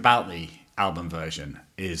things about the album version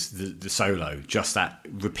is the solo, just that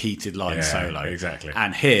repeated line Yeah, solo. exactly.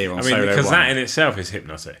 And here on I mean, solo because one, that in itself is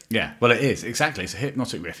hypnotic. yeah, well, it is exactly. It's a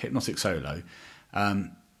hypnotic riff, hypnotic solo.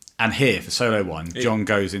 And here for solo one, John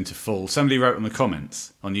goes into full. Somebody wrote on the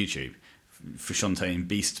comments on YouTube for Shantae in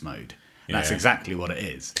beast mode. And that's Yeah. exactly what it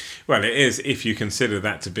is. Well, it is if you consider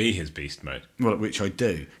that to be his beast mode. Well, which I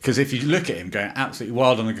do, because if you look at him going absolutely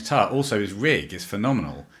wild on the guitar, also his rig is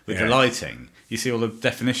phenomenal with the Yeah. lighting. You see all the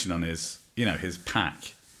definition on his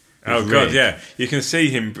pack. Oh His God, rig. yeah. You can see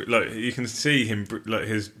him like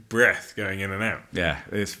his breath going in and out. Yeah,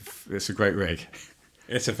 it's a great rig.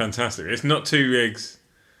 It's a fantastic. It's not two rigs.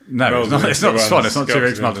 No, Well, it's not. the It's not the one Swan. It's not two sculpted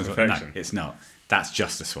rigs into modeled. No, perfection. it's not. That's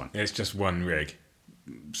just the Swan, It's just one rig.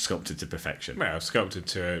 sculpted to perfection. Well, sculpted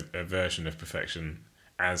to a version of perfection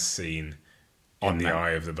as seen On in the that. eye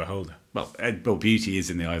of the beholder. Well, beauty is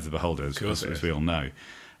in the eye of the beholder, course it as is. we all know.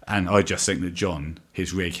 And I just think that John,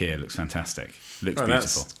 his rig here looks fantastic. Looks Oh,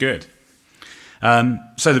 beautiful. that's good.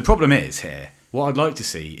 So the problem is here, what I'd like to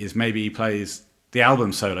see is maybe he plays the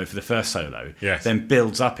album solo for the first solo, Yes. then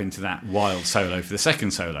builds up into that wild solo for the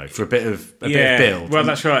second solo for a bit of Yeah, build. well,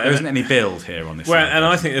 that's right. There isn't any build here on this. Well, solo. and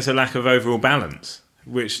I think there's a lack of overall balance,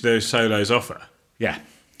 which those solos offer, yeah,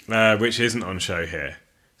 which isn't on show here.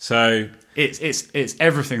 So, it's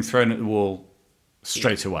everything thrown at the wall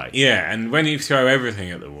straight away. yeah, and when you throw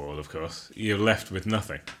everything at the wall, of course, you're left with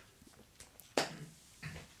nothing.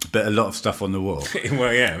 But a lot of stuff on the wall.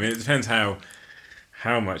 Well, yeah, I mean, it depends how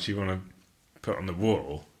much you want to put on the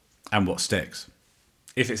wall. And what sticks.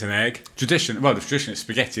 If it's an egg, The tradition is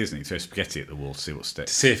spaghetti, isn't it? You throw spaghetti at the wall to see what to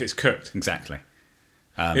sticks. see if it's cooked. Exactly.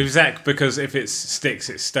 Because if it sticks,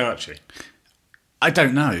 it's starchy. I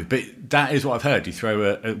don't know, but that is what I've heard. You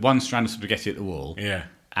throw one strand of spaghetti at the wall, Yeah.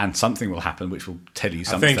 and something will happen which will tell you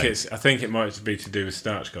something. I think it might be to do with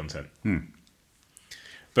starch content.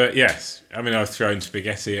 But yes, I mean, I've thrown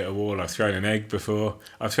spaghetti at a wall. I've thrown an egg before.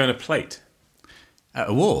 I've thrown a plate. At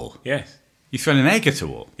a wall? Yes, You've thrown an egg at a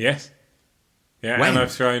wall? yes, yeah. When? And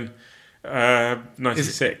I've thrown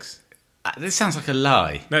 96. This sounds like a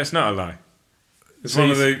lie. No, it's not a lie. It's So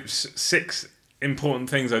one of you- the 6 important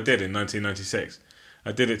things I did in 1996.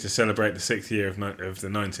 I did it to celebrate the 6th year of the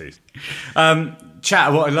 90s.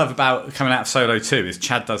 Chad, what I love about coming out of Solo 2 is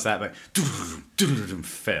Chad does that like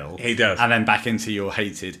fill. He does. And then back into your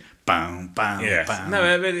hated bam, bam, Yes. bam.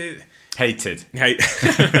 No, but it, Hated. hey.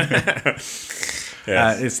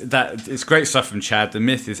 Yes. It's great stuff from Chad. The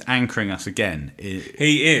myth is anchoring us again.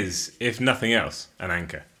 He is, if nothing else, an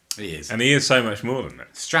anchor. He is. And he is so much more than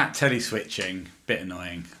that. Strat telly switching, bit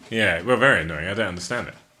annoying. Yeah, well, very annoying. I don't understand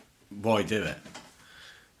it. Why do it?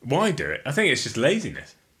 Why do it? I think it's just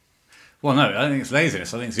laziness. Well, no, I don't think it's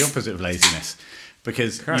laziness. I think it's the opposite of laziness.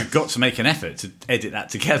 Because Correct. you've got to make an effort to edit that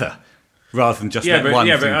together rather than just Yeah, let but one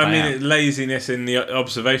thing I play mean out. it, laziness in the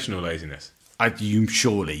observational laziness.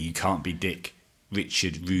 Surely you can't be Dick,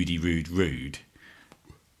 Richard, Rudy, Rude,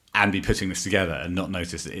 and be putting this together and not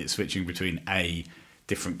notice that it's switching between A,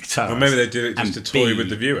 different guitars. Or maybe they did it just to and toy B, with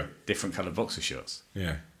the viewer. Different coloured boxer shorts.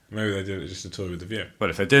 Yeah. Maybe they did it just to toy with the viewer. Well,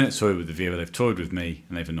 if they're doing it to toy with the viewer, they've toyed with me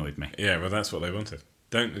and they've annoyed me. Yeah, well, that's what they wanted.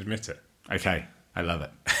 Don't admit it. Okay, I love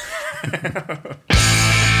it.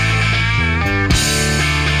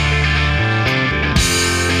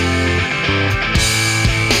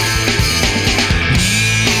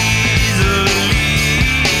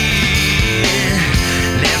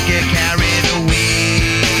 Let's get carried away.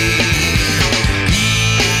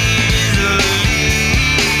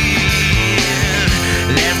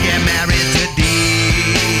 Let's get married today.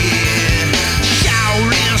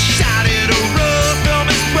 Shaolin shouted a road from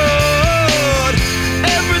his road.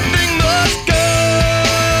 Everything must go.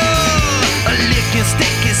 A licking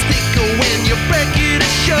sticky sticker when you break it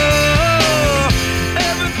ashore.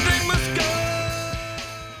 Everything must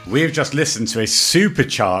go. We've just listened to a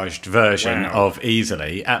supercharged version Wow. of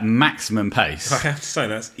Easily at maximum pace. I have to say,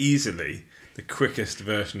 that's easily the quickest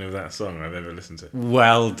version of that song I've ever listened to.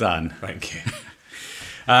 Well done. Thank you.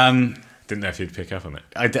 Um, Didn't know if you'd pick up on it.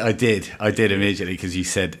 I did immediately because you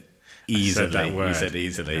said easily. that word. You said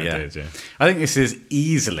easily, I yeah. did, yeah. I think this is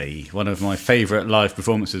easily one of my favourite live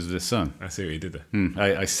performances of this song. I see what you did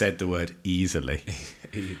there. I said the word easily.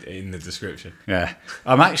 In the description. Yeah,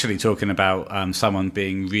 I'm actually talking about someone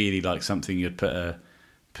being really like something you'd put a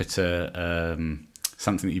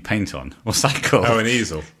something that you paint on. What's that called? Oh, an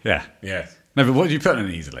easel. Yeah. Yes. No, but what do you put on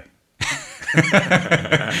an easily?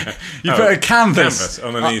 You put a canvas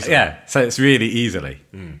on an easel. Yeah, so it's really easily.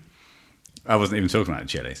 I wasn't even talking about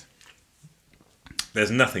chilies.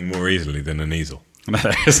 There's nothing more easily than an easel. No,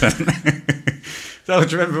 there isn't. So,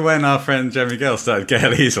 do you remember when our friend Jeremy Gale started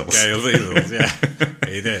Gale Easels? Gale's easels, yeah.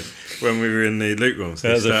 He did. When we were in the lukewarms.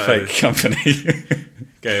 That was a fake company.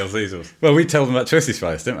 Gale's easels. Well, we told them about Twisty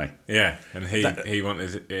Spice, didn't we? Yeah, and he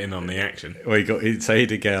wanted in on the action. Well, he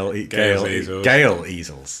did Gale Easels. Gale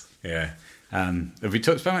Easels. Yeah. Have we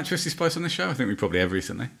talked about Twisty Spice on the show? I think we probably have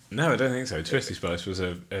recently. No, I don't think so. Twisty Spice was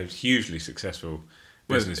a hugely successful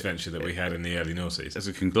business venture that we had in the early noughties. As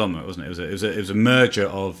a conglomerate, wasn't it? It was a merger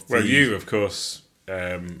of. Well, you, of course,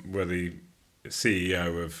 were the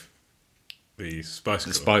CEO of the Spice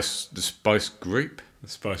the Corp. the Spice Group. The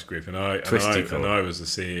Spice Group, and I was the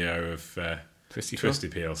CEO of Twisty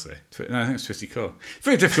PLC. No, I think it's Twisty Core.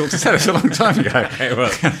 Very difficult to tell. It's a long time ago. It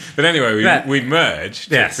was. But anyway, we merged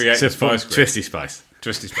to create the Spice Group. Twisty Spice.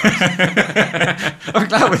 Twisty Spice. I'm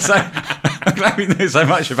glad we know so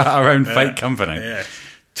much about our own fake company. Yeah.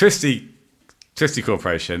 Twisty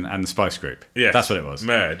Corporation and the Spice Group. Yes. That's what it was.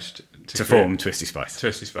 Merged To form Twisty Spice.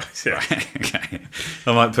 Twisty Spice, yeah. Okay.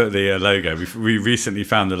 I might put the logo. We recently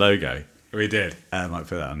found the logo. We did. I might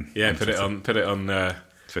put that on. Yeah, on put it on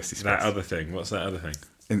Twisty Spice. that other thing. What's that other thing?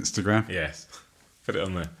 Instagram. Yes. Put it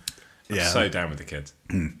on there. I'm Yeah. so down with the kids.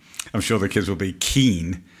 I'm sure the kids will be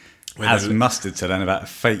keen When as they- mustard to learn about a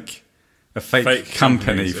fake company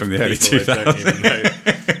companies from of the early people they don't even 2000s.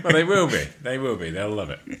 know. Well, they will be. They will be. They'll love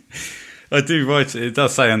it. I do write it. It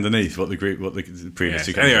does say underneath what the previous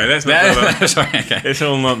Yes. two. Anyway, let's not bother. Yeah, sorry. Okay. It's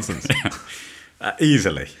all nonsense.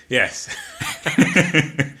 Easily. Yes.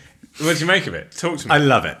 What do you make of it? Talk to me. I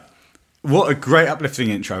love it. What a great uplifting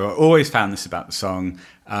intro. I always found this about the song.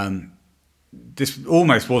 This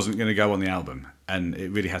almost wasn't going to go on the album, and it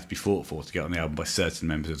really had to be fought for to get on the album by certain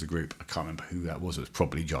members of the group. I can't remember who that was. It was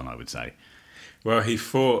probably John, I would say. Well, he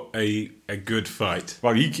fought a good fight.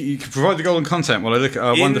 Well, you can provide the golden content while I look at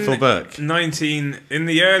our wonderful book. In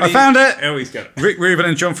the early... I found it! Oh, he's got it. Rick Rubin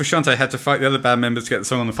and John Frusciante had to fight the other band members to get the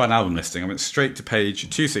song on the final album listing. I went straight to page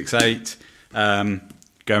 268.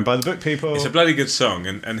 Go and buy the book, people. It's a bloody good song,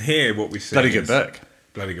 and here what we see bloody good book.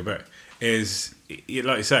 Bloody good book. Is,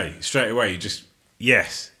 like you say, straight away, you just,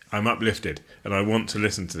 yes, I'm uplifted, and I want to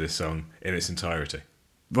listen to this song in its entirety.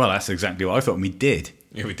 Well, that's exactly what I thought, and we did.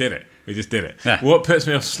 Yeah, we did it. We just did it. Yeah. What puts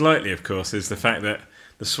me off slightly, of course, is the fact that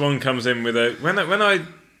the Swan comes in with a...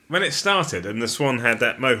 When it started and the Swan had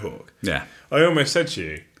that mohawk, Yeah. I almost said to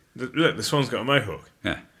you, look, the Swan's got a mohawk.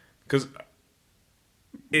 Yeah. Because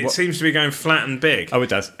it What- seems to be going flat and big. Oh, it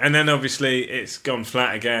does. And then obviously it's gone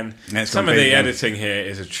flat again. Yeah, it's Some gone of the big again. editing here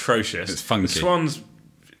is atrocious. It's funky. The Swan's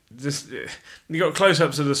just... You got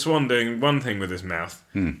close-ups of the Swan doing one thing with his mouth,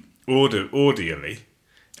 audially,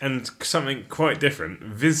 and something quite different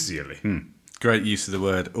visually. Great use of the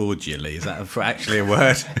word orgially. Is that actually a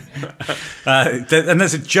word? And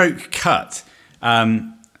there's a joke cut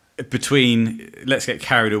between Let's Get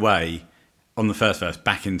Carried Away on the first verse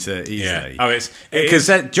back into Easily. Oh, it Because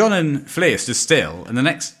is- John and Flea are stood still, and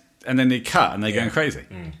and then they cut, and they're going crazy.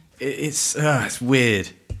 It's weird.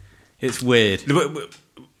 It's weird.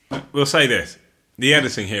 We'll say this: the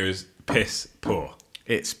editing here is piss poor.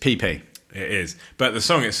 It's PP. It is. But the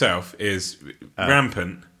song itself is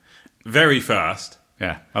rampant, very fast.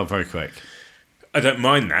 Yeah. Oh, very quick. I don't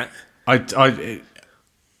mind that.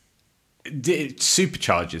 It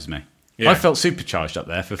supercharges me. Yeah. I felt supercharged up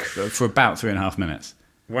there for about 3.5 minutes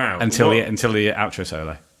Wow. until What- the outro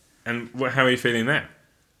solo. And how are you feeling now?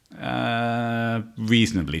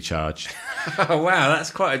 Reasonably charged. Oh, wow,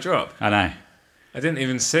 that's quite a drop. I know. I didn't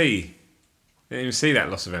even see that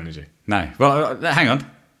loss of energy. No. Well, hang on.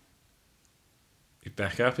 He's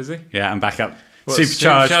back up, is he? Yeah, I'm back up. What,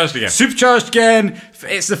 Supercharged. supercharged again? Supercharged again.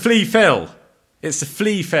 It's the flea fill. It's the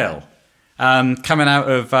flea fill. Coming out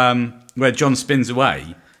of where John spins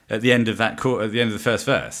away at the end of at the end of the first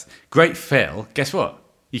verse. Great fill. Guess what?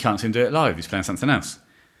 You can't see him do it live. He's playing something else.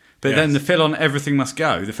 But Yes. then the fill on Everything Must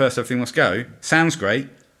Go, the first Everything Must Go, sounds great.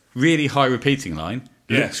 Really high repeating line.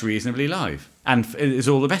 Yeah. Looks reasonably live. And it is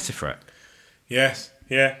all the better for it. Yes,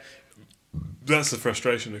 yeah. That's the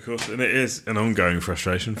frustration, of course, and it is an ongoing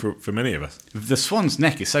frustration for many of us. The Swan's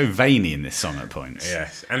neck is so veiny in this song at points.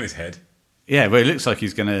 Yes, and his head. Yeah, well, it looks like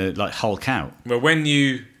he's going to like Hulk out. Well, when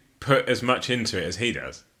you put as much into it as he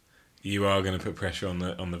does, you are going to put pressure on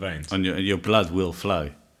the veins. And your blood will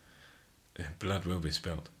flow. Blood will be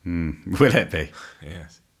spilled. Will it be?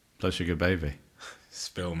 Yes. Blood sugar baby.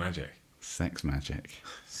 Spill magic. Sex magic.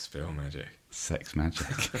 Spill magic. Sex magic.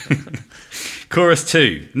 Chorus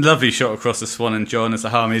 2. Lovely shot across the Swan and John as the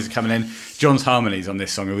harmonies are coming in. John's harmonies on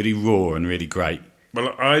this song are really raw and really great.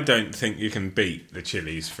 Well, I don't think you can beat the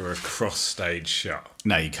Chili's for a cross-stage shot.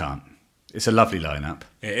 No, you can't. It's a lovely lineup.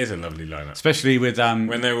 It is a lovely lineup. Especially with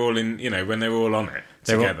When they're all when they're all on it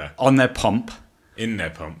they're together, on their pomp, in their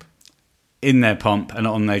pomp. and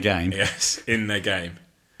on their game. Yes, in their game.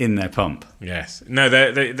 In their pomp. Yes. No,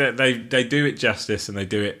 they do it justice, and they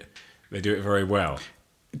do it very well.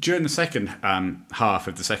 During the second half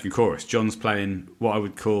of the second chorus, John's playing what I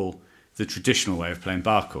would call the traditional way of playing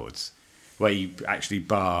bar chords, where you actually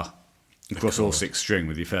bar across all 6 string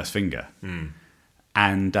with your first finger.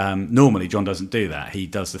 And normally John doesn't do that. He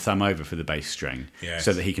does the thumb over for the bass string, Yes.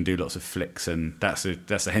 so that he can do lots of flicks. And that's the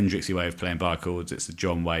Hendrixy way of playing bar chords. It's the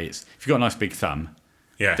John way. If you've got a nice big thumb,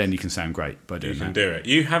 Yeah. then you can sound great by doing You can that. do it.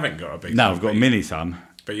 You haven't got a big No, thumb, I've got a but mini thumb.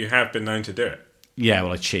 but you have been known to do it. Yeah,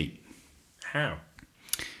 well, I cheat. How?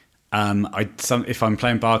 If I'm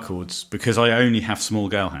playing bar chords, because I only have small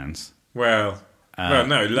girl hands. Well, no,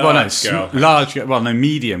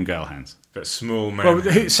 medium girl hands. but small man.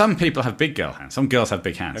 Well, some people have big girl hands. Some girls have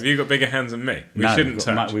big hands. Have you got bigger hands than me? We No, shouldn't we've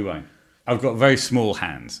got- touch. We won't. I've got very small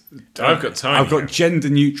hands. I've got tiny I've got hands. gender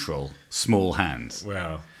neutral small hands.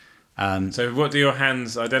 Well, Um, so what do your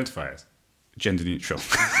hands identify as? Gender neutral.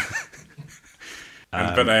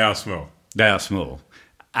 But they are small. They are small.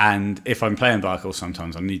 And if I'm playing bar chords,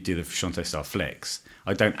 sometimes I need to do the Chante style flicks.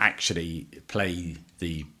 I don't actually play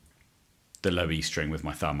the low E string with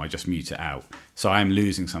my thumb. I just mute it out. So I am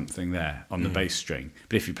losing something there on the bass string.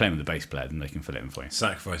 But if you play with the bass player, then they can fill it in for you.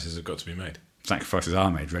 Sacrifices have got to be made. Sacrifices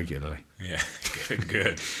are made regularly. Yeah,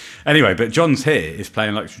 good. Anyway, but John's here is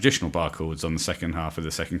playing like traditional bar chords on the second half of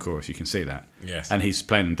the second chorus. You can see that. Yes. And he's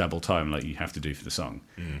playing them double time like you have to do for the song.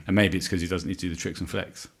 And maybe it's because he doesn't need to do the tricks and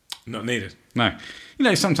flicks. Not needed. No. You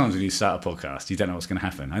know, sometimes when you start a podcast, you don't know what's going to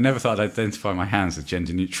happen. I never thought I'd identify my hands as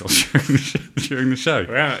gender neutral during the show.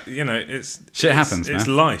 Well, it's Shit happens, It's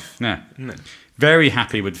man. life. Yeah. Isn't it? Very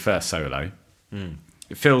happy with the first solo.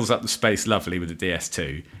 It fills up the space lovely with the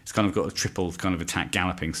DS2. It's kind of got a triple kind of attack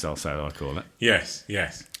galloping style solo, I call it. Yes.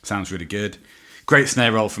 Sounds really good. Great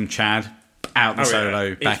snare roll from Chad. Out the Oh, solo,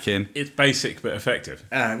 yeah. back in. It's basic but effective.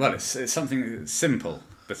 Well, it's something that's simple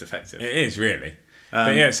but effective. It is really.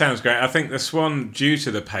 But yeah, it sounds great. I think the Swan, due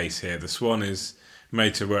to the pace here, the Swan is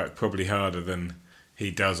made to work probably harder than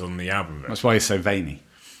he does on the album. That's why he's so veiny.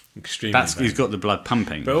 Extremely. He's vain. got the blood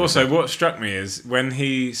pumping. But also, what struck me is when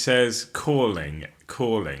he says calling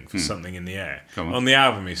for something in the air. Go on. On the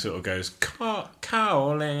album, he sort of goes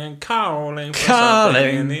calling for Calling.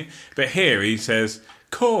 something in the. But here he says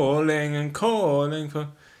calling for.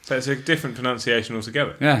 So it's a different pronunciation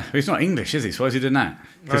altogether. Yeah, he's not English, is he? So why is he doing that?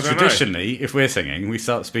 Because I don't know. traditionally, if we're singing, we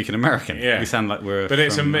start speaking American. Yeah. We sound like we're. But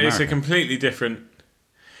it's from a America. completely different.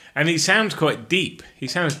 And he sounds quite deep. He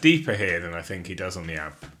sounds deeper here than I think he does on the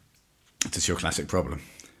album. It's your classic problem.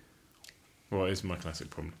 What is my classic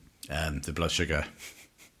problem? The blood sugar.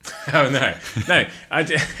 Oh no.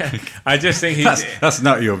 I just think he's. That's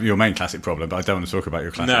not your main classic problem, but I don't want to talk about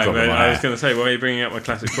your classic No, problem. but on I air. was going to say, why are you bringing up my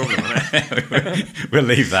classic problem? We'll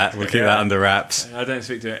leave that. We'll keep Yeah. that under wraps. I don't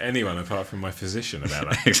speak to anyone apart from my physician about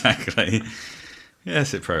that. Exactly.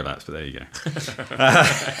 Yes, it prolapsed, but there you go.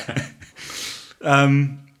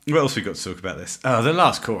 What else we got to talk about this? Oh, the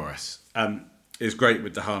last chorus. is great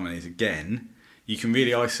with the harmonies. Again, you can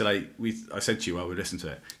really isolate. I said to you while we listened to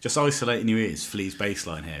it, just isolate in your ears Flea's bass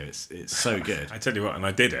line here. It's so good. I tell you what, and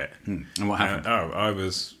I did it. And what happened? I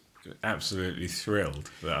was absolutely thrilled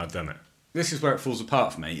that I'd done it. This is where it falls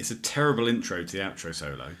apart for me. It's a terrible intro to the outro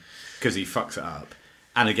solo because he fucks it up.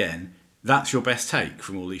 And again, that's your best take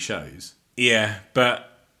from all these shows. Yeah, but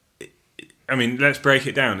I mean, let's break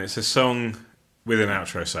it down. It's a song with an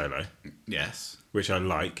outro solo, Yes. which I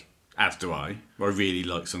like. As do I. I really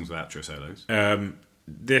like songs with outro solos.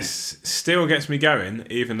 This still gets me going,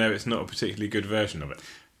 even though it's not a particularly good version of it.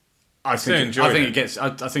 I still think enjoyed it. it gets. I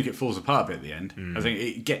think it falls apart a bit at the end. I think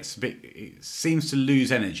it gets a bit. It seems to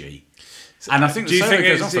lose energy, and I think. Do you think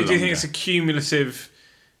goes on for do you think longer. it's a cumulative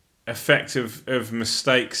effect of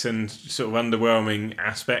mistakes and sort of underwhelming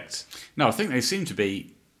aspects? No, I think they seem to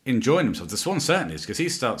be enjoying themselves. The Swan certainly is because he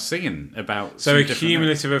starts singing about. So some a different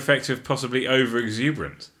cumulative effect of possibly over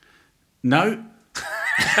exuberance. No.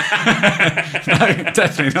 No,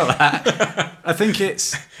 definitely not that. I think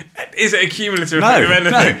it's Is it a cumulative no, effect of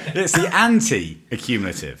anything? no. It's the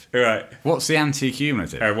anti-accumulative. Right. What's the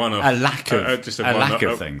anti-accumulative? A one-off. A lack of Just a one-off. lack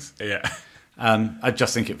of things. Yeah. I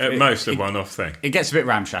just think At most a one-off thing. It gets a bit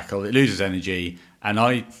ramshackle. It loses energy, and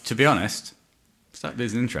I, to be honest, start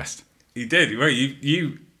losing interest. You did. Well,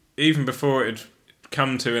 you even before it had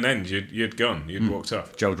come to an end, you'd gone. You'd walked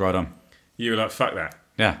off. Joeled right on. You were like, fuck that.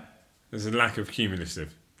 Yeah. There's a lack of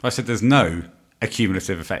cumulative. I said there's no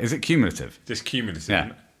accumulative effect. Is it cumulative? Just cumulative.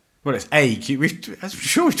 Yeah. Well, it's I'm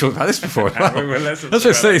sure we've talked about this before as well. Well, let's That's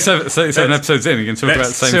what 37 episodes in. You can talk about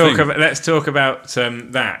the same thing. Let's talk about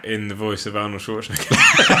that in the voice of Arnold Schwarzenegger.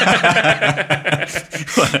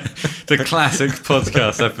 The classic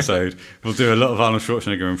podcast episode. We'll do a lot of Arnold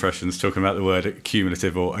Schwarzenegger impressions talking about the word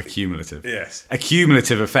cumulative or accumulative. Yes.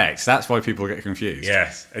 Accumulative effects. That's why people get confused.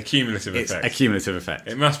 Yes. A cumulative It's effect. a cumulative effect.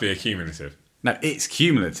 It must be a cumulative. No, it's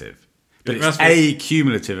cumulative. But It it's must be- a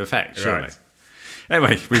cumulative effect, surely. Right.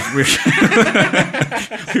 Anyway, we've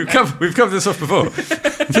covered this off before.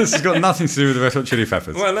 This has got nothing to do with the Red Hot Chili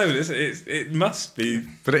Peppers. Well, no, it must be.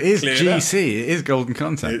 But it is cleared GC. It is golden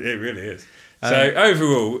content. It really is. So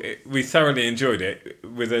overall, we thoroughly enjoyed it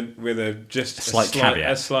with a Slight caveat.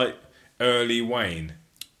 a slight early wane,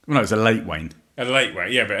 Well, no, it's a late Wayne. a late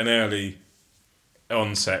wane, yeah, but an early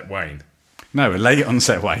onset wane. No, a late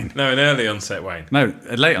onset Wayne. No, an early onset wane. No,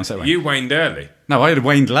 a late onset Wayne. You waned early. No, I had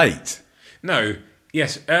waned late. No,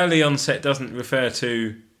 yes, early onset doesn't refer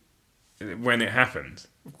to when it happened.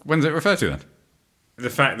 When does it refer to then? The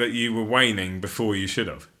fact that you were waning before you should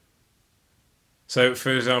have. So,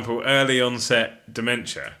 for example, early onset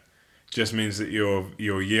dementia just means that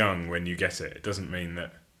you're young when you get it. It doesn't mean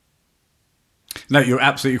that. No, you're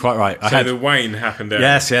absolutely quite right. So the wane happened early.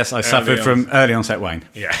 Yes, I suffered from early onset Wayne.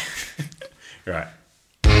 Yeah. Right.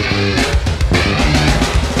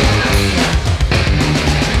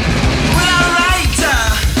 Well, alright,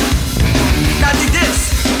 now dig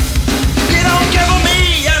this. You don't care for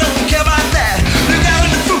me, I don't care about that. Look out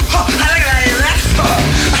in the fruit, I like that. I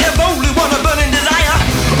have only one burning desire.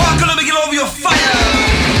 Oh, I'm gonna make it over your fire.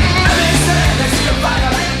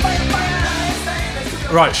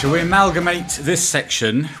 Right, shall we amalgamate this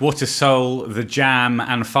section, Water Soul, The Jam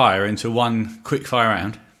and Fire, into one quick fire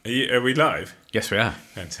round? Are we live? Yes, we are.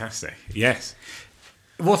 Fantastic. Yes.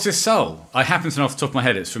 What is Soul? I happen to know off the top of my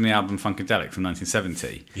head it's from the album Funkadelic from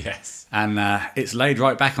 1970. Yes. And it's laid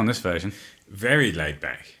right back on this version. Very laid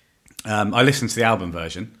back. I listened to the album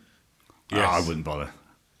version. Yes. Oh, I wouldn't bother.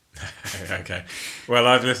 Okay. Well,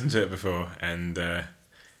 I've listened to it before, and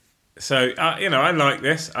so I like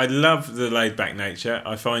this. I love the laid back nature.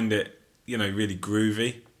 I find it, really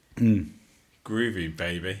groovy. Groovy,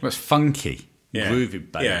 baby. Well, it's funky. Yeah. Groovy,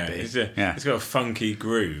 baby. Yeah, it's got a funky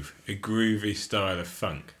groove, a groovy style of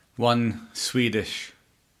funk. One Swedish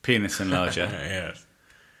penis enlarger, Yes.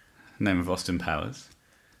 name of Austin Powers.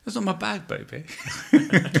 That's not my bag, baby.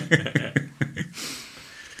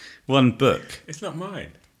 One book. It's not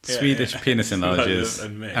mine. Swedish penis enlargers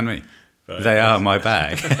and me. and me. But They are my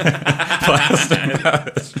bag. By Austin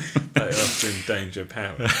Powers. They Austin Danger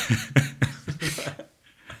Power.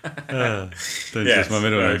 Don't Yes, use my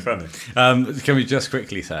middle very name. funny. Can we just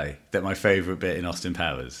quickly say that my favourite bit in Austin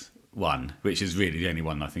Powers 1, which is really the only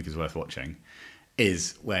one I think is worth watching,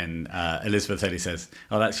 is when Elizabeth Eddy says,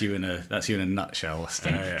 "Oh, that's you in a nutshell,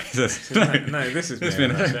 Austin." Oh, yeah. He says, No, this is me.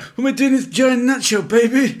 "What am I doing? This giant nutshell,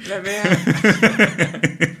 baby." Let me out.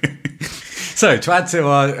 So to add to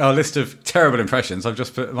our list of terrible impressions, I've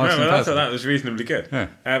just put No, Austin well, I Powers. thought that was reasonably good. Yeah.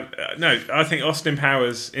 No, I think Austin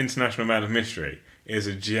Powers' International Man of Mystery is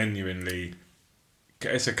it's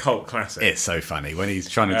a cult classic. It's so funny when he's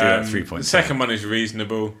trying to do that 3.0. The second one is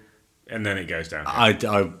reasonable. and then it goes down.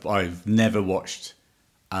 I've never watched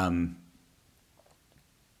the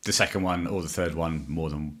second one or the third one more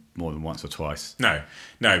than once or twice. No,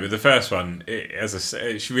 but the first one,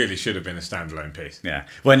 it really should have been a standalone piece. Yeah,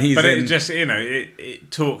 when he's But in, it just,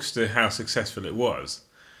 it talks to how successful it was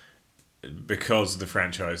because the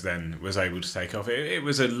franchise then was able to take off. It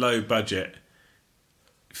was a low budget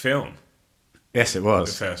film, yes, it the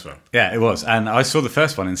was. first one. Yeah, it was, and I saw the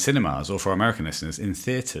first one in cinemas, or for American listeners, in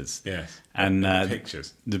theatres. Yes, and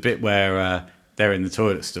pictures. the bit where they're in the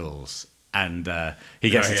toilet stalls. And he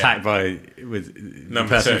gets attacked with the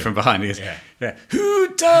Number person 2. from behind. He goes, Yeah.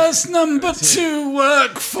 Who does number 2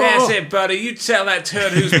 work for? That's it, buddy. You tell that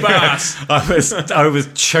turd who's boss. I was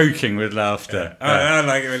choking with laughter. I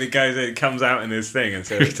like it when he goes in, comes out in his thing and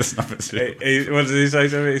Who says, does number 2? what does he say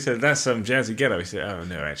to me? He said, that's some jazzy ghetto. He said, oh,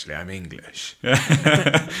 no, actually, I'm English.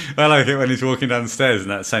 I like it when he's walking downstairs in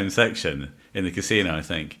that same section in the casino, I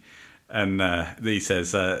think. And he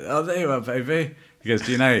says, oh, there you are, baby. He goes,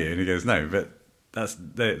 do you know you? And he goes, no, but that's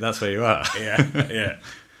where you are. Yeah.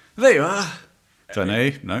 There you are. Do I know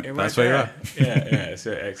you? No, that's where you are. Yeah, it's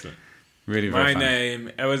excellent. Really very My funny.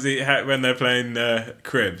 name, when they're playing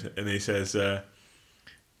Crib, and he says,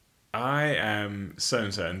 I am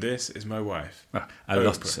so-and-so, and this is my wife. Oh, I Oprah.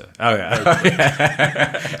 lost it. Oh,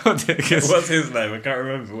 yeah. What's his name? I can't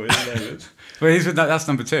remember what his name is. Well, that's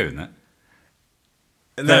number 2, isn't it?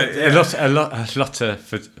 No, A lot of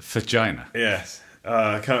vagina. Yes.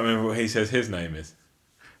 I can't remember what he says his name is.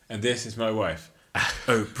 And this is my wife,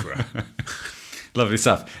 Oprah. Lovely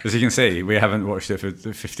stuff. As you can see, we haven't watched it for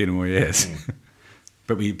 15 or more years.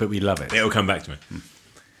 but we love it. It'll come back to me.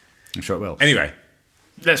 I'm sure it will. Anyway.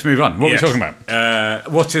 Let's move on. What are we Yes. talking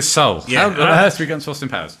about? What is soul? Yeah. How on earth do we get into Austin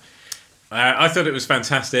Powers? I thought it was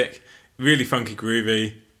fantastic. Really funky,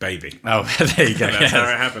 groovy. Baby. Oh, there you go. That's how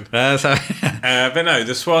it happened. That's how But no,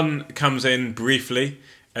 the Swan comes in briefly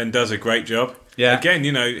and does a great job. Yeah. Again,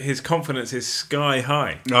 his confidence is sky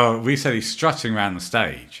high. Oh, we said he's strutting around the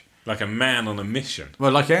stage. Like a man on a mission.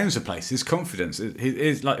 Well, like he owns the place. His confidence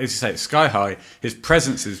is like, as you say, it's sky high. His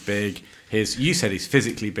presence is big. You said he's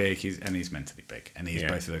physically big, and he's mentally big, and he's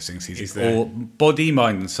both of those things. He's there. all body,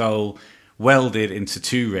 mind, and soul welded into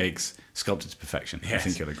 2 rigs, sculpted to perfection. I Yes.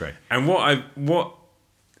 think you'll agree. And what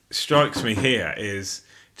strikes me here is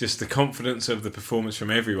just the confidence of the performance from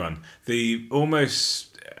everyone. The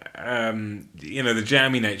almost, the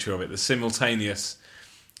jammy nature of it, the simultaneous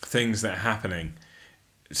things that are happening.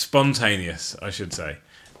 Spontaneous, I should say.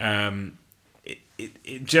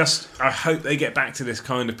 It just, I hope they get back to this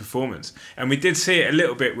kind of performance. And we did see it a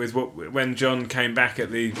little bit with when John came back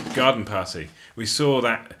at the garden party. We saw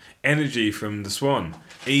that energy from the Swan.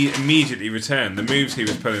 He immediately returned. The moves he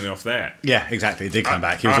was pulling off there. Yeah, exactly. He did come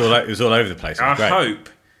back. He was all over the place. It I was great. hope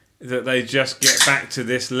that they just get back to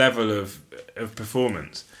this level of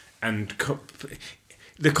performance. And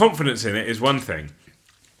the confidence in it is one thing.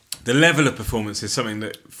 The level of performance is something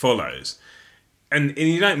that follows. And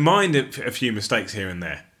you don't mind a few mistakes here and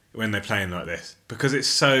there when they're playing like this because it's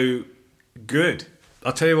so good.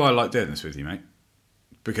 I'll tell you why I like doing this with you, mate.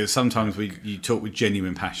 Because sometimes you talk with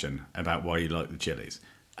genuine passion about why you like the Chili's,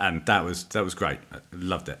 and that was great. I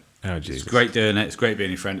loved it. Oh, It's Jesus. great doing it. It's great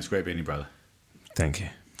being your friend. It's great being your brother. Thank you.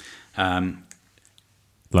 You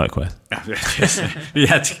Likewise. had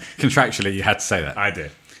to, contractually, you had to say that. I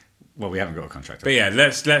did. Well, we haven't got a contract. But yeah,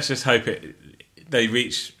 let's just hope they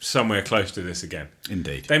reach somewhere close to this again.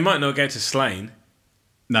 Indeed. They might not get to Slane.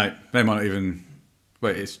 No, they might not even.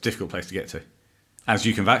 Well, it's a difficult place to get to. As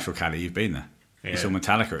you can vouch for, Callie, you've been there. You Yeah. saw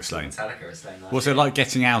Metallica at Slane. Metallica at Slane. What's it like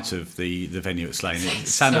getting out of the venue at Slane? It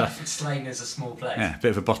sounded like Slane is a small place. a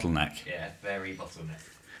bit of a bottleneck. Yeah, very bottleneck.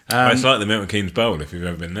 It's like the Milton Keynes Bowl if you've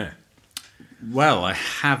ever been there. Well, I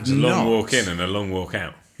have It's a long walk in and a long walk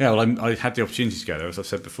out. Yeah, well, I had the opportunity to go there, as I've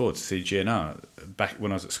said before, to see GNR back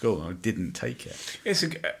when I was at school, and I didn't take it. It's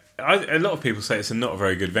a lot of people say it's not a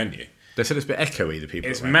very good venue. They said it's a bit echoey, the people.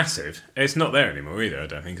 It's that went. massive. It's not there anymore either, I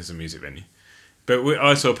don't think, as a music venue. But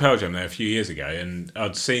I saw Pearl Jam there a few years ago, and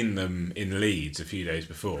I'd seen them in Leeds a few days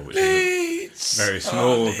before, which is a very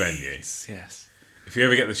small venue. Yes. If you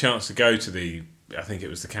ever get the chance to go to I think it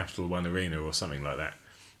was the Capital One Arena or something like that,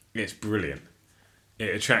 it's brilliant.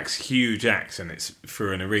 It attracts huge acts, and it's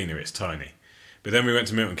for an arena, it's tiny. But then we went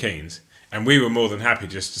to Milton Keynes, and we were more than happy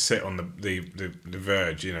just to sit on the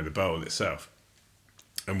verge, the bowl itself,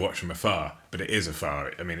 and watch from afar. But it is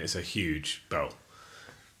afar. I mean, it's a huge bowl.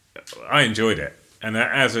 I enjoyed it. And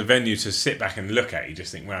as a venue to sit back and look at, you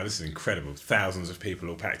just think, wow, this is incredible. Thousands of people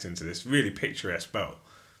all packed into this really picturesque bowl.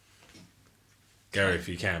 Go if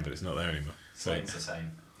you can, but it's not there anymore. So, Slane's the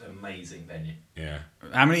same. Amazing venue. yeah.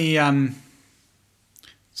 How many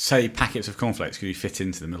say packets of cornflakes could you fit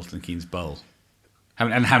into the Milton Keynes bowl? How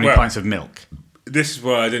many Well- pints of milk? This is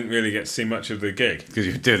why I didn't really get to see much of the gig. Because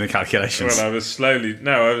you were doing the calculations. Well, I was slowly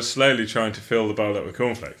trying to fill the bowl up with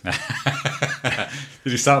cornflakes.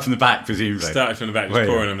 Did you start from the back, presumably? Started from the back, just Were you?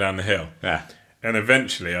 pouring them down the hill. Yeah. And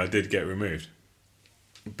eventually I did get removed.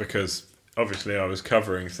 Because obviously I was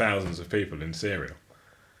covering thousands of people in cereal.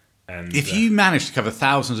 And If you managed to cover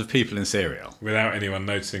thousands of people in cereal, without anyone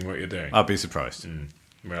noticing what you're doing, I'd be surprised.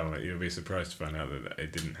 well, you'll be surprised to find out that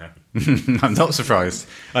it didn't happen. I'm not surprised.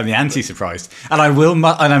 I'm the anti-surprised, and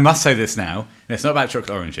I must say this now. And it's not about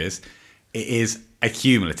chocolate oranges. It is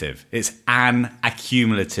accumulative. It's an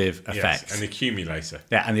accumulative effect. Yes, an accumulator.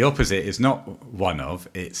 Yeah, and the opposite is not one of.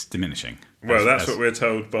 It's diminishing. Well, that's what we're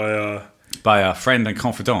told by our friend and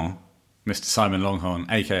confidant, Mr. Simon Longhorn,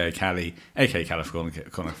 aka Cali, aka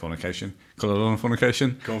Californication.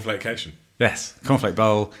 cornflakecation. Yes, cornflake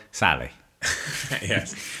bowl, Sally.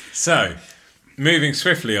 Yes. So, moving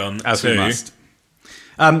swiftly on As to... we must.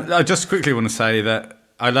 I just quickly want to say that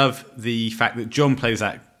I love the fact that John plays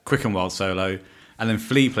that quick and wild solo, and then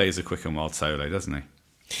Flea plays a quick and wild solo, doesn't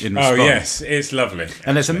he? In Oh, response. yes, it's lovely.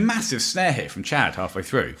 And there's a massive snare hit from Chad halfway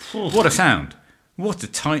through. What a sound! What a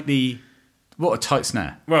tight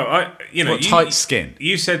snare! Well, What tight skin!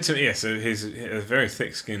 You said to me, yes, he's a very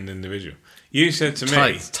thick-skinned individual. You said to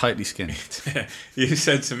me, Tightly skinned. you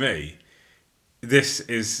said to me, these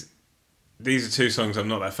are two songs I'm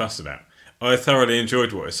not that fussed about. I thoroughly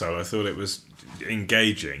enjoyed What Is Soul. I thought it was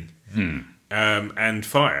engaging. And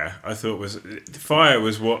Fire, I thought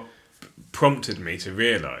was what prompted me to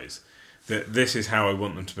realise that this is how I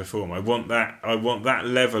want them to perform. I want that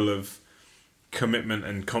level of commitment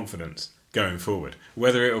and confidence going forward.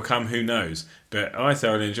 Whether it will come, who knows? But I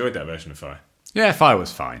thoroughly enjoyed that version of Fire. Yeah, Fire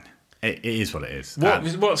was fine. It is what it is.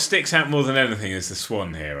 What sticks out more than anything is the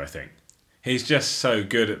Swan here, I think. He's just so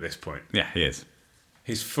good at this point. Yeah, he is.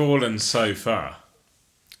 He's fallen so far.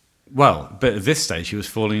 Well, but at this stage, he was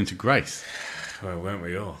falling into grace. Well, weren't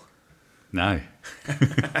we all? No.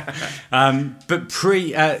 But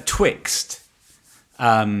Twixt,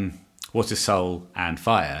 What Is Soul and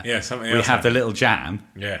Fire, Yeah, something we else have the happened. little jam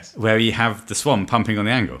Yes. where you have the Swan pumping on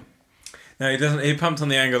the angle. No, he doesn't. He pumped on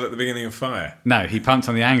the angle at the beginning of Fire. No, he pumped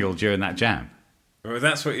on the angle during that jam. Well,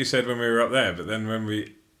 that's what you said when we were up there, but then when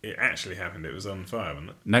it actually happened, it was on Fire, wasn't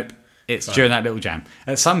it? Nope. It's Fine. during that little jam.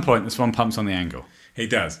 At some point, the Swan pumps on the angle. He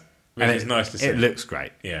does, which is nice to see. It looks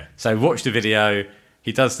great. Yeah. So watch the video.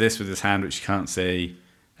 He does this with his hand, which you can't see.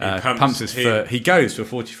 pumps- his he- foot. He goes to a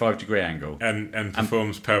 45-degree angle. and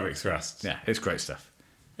performs pelvic thrusts. Yeah, it's great stuff.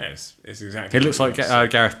 Yeah, it's exactly. He looks what like you want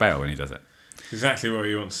to Gareth Bale when he does it. see. Exactly what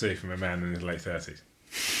you want to see from a man in his late 30s.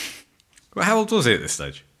 Well, how old was he at this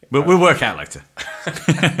stage? We'll work out later.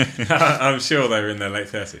 I'm sure they were in their late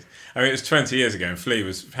 30s. I mean, it was 20 years ago, and Flea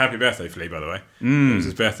was... Happy birthday, Flea, by the way. It was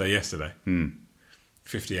his birthday yesterday.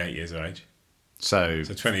 58 years of age. So,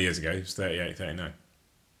 So 20 years ago, he was 38, 39.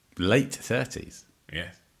 late 30s.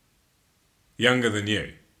 Yes. Younger than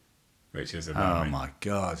you, which is Oh about me. my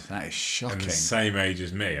God, that is And shocking. the same age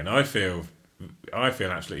as me. And I feel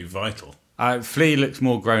absolutely vital. Flea looks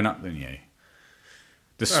more grown up than you.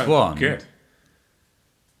 The Oh, Swan. Good.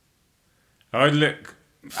 I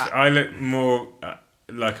look more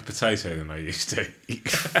like a potato than I used to.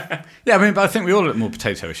 Yeah, I mean, but I think we all look more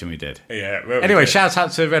potato-ish than we did. Yeah. Well, we Anyway, did. shout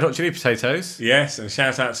out to Red Hot Chili Potatoes. Yes, and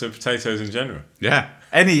shout out to potatoes in general. Yeah.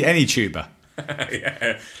 Any tuber.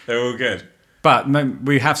 Yeah, they're all good. But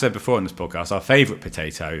we have said before in this podcast, our favourite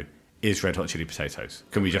potato is Red Hot Chili Potatoes.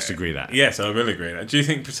 Can we just agree that? Yes, I will agree. Do you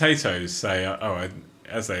think potatoes say,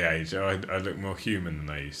 as they age, I look more human than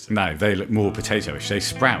I used to? No, they look more potato-ish. They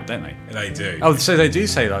sprout, don't they? They do. Oh, so they do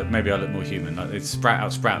say, like, maybe I look more human. Like, they sprout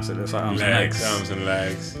out sprouts. It looks like arms and legs, legs. arms and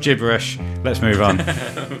legs. Gibberish. Let's move on.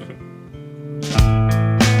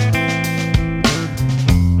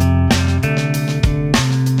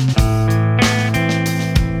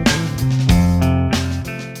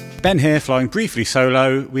 Ben here, flying briefly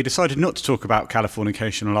solo. We decided not to talk about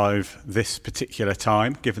Californication Live this particular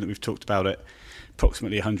time, given that we've talked about it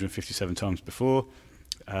approximately 157 times before.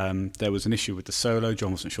 There was an issue with the solo.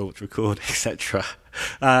 John wasn't sure what to record, etc.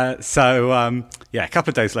 A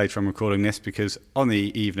couple of days later I'm recording this because on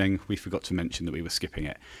the evening we forgot to mention that we were skipping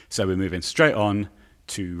it. So we're moving straight on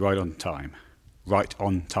to Right on Time. Right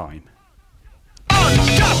on Time.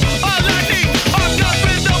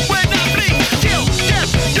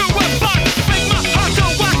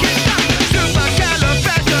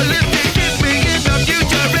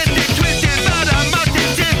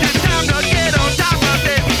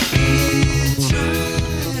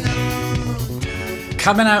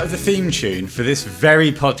 coming out of the theme tune for this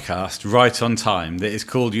very podcast, Right on Time, that is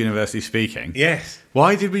called University Speaking. Yes.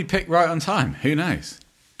 Why did we pick Right on Time? Who knows?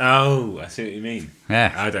 Oh, I see what you mean.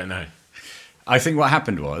 Yeah. I don't know. I think what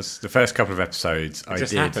happened was, the first couple of episodes It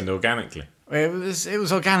just happened organically. It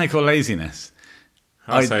was organic or laziness.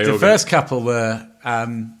 I'll say The organic. first couple were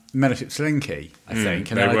Mentorship Slinky, I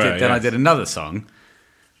think. And they then, were, I yes. did another song.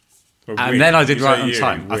 Well, And then I did You Right say on you,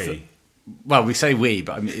 Time. we. Well, we say we,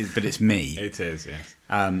 but but it's me. It is, yes.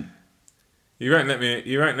 You won't let me.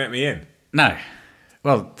 You won't let me in. No.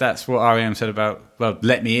 Well, that's what REM said about,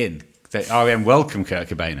 let me in. REM welcomed Kurt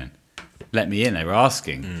Cobain. Let me in. They were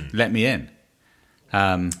asking, let me in.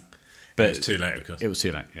 But It's too late, of course. It was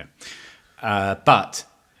too late, yeah. But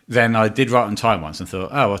then I did Right on Time once and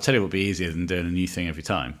thought, I'll tell you what would be easier than doing a new thing every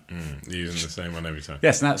time. Using the same one every time.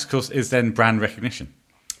 Yes, and that's, of course, is then brand recognition.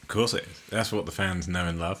 Of course it is. That's what the fans know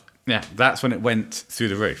and love. Yeah, that's when it went through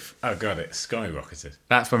the roof. Oh god, it skyrocketed.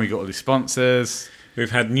 That's when we got all these sponsors.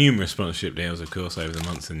 We've had numerous sponsorship deals, of course, over the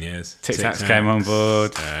months and years. Tic Tacs came on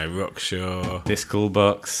board. Rockshaw. Discal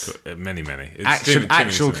Box. Many. It's Actual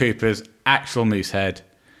Jimmy's- Coopers. Actual Moosehead.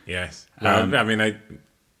 Yes. Well, I mean,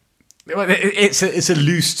 Well, it's a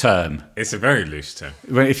loose term. it's a very loose term.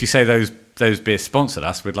 Well, if you say those beers sponsored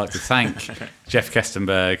us, we'd like to thank Jeff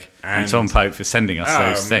Kestenberg and Tom Pope for sending us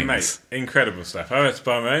those things. Mate, incredible stuff. I had to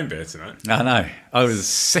buy my own beer tonight. I know. I was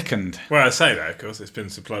sickened. Well, I say that, of course, it's been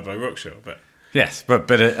supplied by Rockshaw, but Yes, but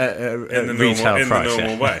at in the retail normal, price. in the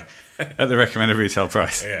normal way. At the recommended retail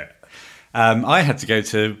price. Yeah. I had to go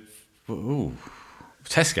to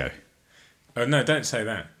Tesco. Oh no, don't say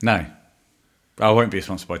that. No. I won't be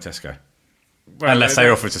sponsored by Tesco. Well, Unless they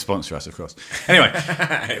offer to sponsor us, of course. Anyway,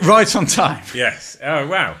 Right on Time. Yes. Oh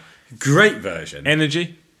wow. Great version.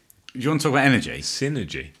 Energy, You want to talk about energy?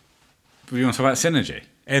 synergy, You want to talk about synergy?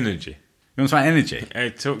 energy. You want to talk about energy? Hey,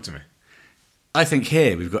 talk to me. I think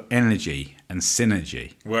here we've got energy and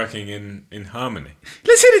synergy. Working in harmony.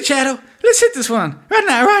 Let's hit it, Shadow. Let's hit this one.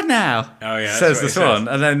 Right now. Oh, yeah, that's Says what the he swan.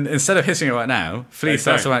 says. And then instead of hitting it right now, Flea They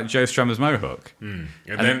starts don't. talking about Joe Strummer's mohawk. And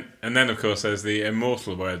then of course there's the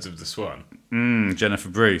immortal words of the swan. Jennifer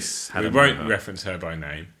Bruce had We a won't mohawk. reference her by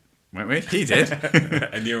name. Won't we? He did.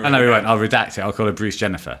 And you're I know we won't. I'll redact it. I'll call her Bruce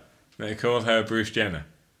Jennifer. They call her Bruce Jenner.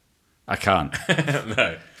 I can't.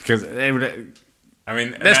 No. Because they would... I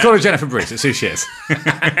mean Let's call her Jennifer Bruce. It's who she is.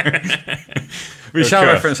 We Of shall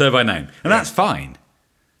course. reference her by name. And that's fine.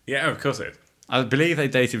 Yeah, of course it is. I believe they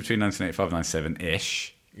dated between 1985 and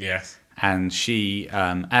 97-ish. Yes. And she,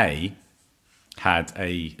 A, had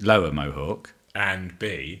a lower mohawk, And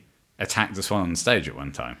B, attacked the swan on stage at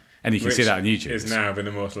one time. And you can see which that on YouTube. has now been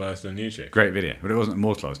immortalised on YouTube. Great video. But it wasn't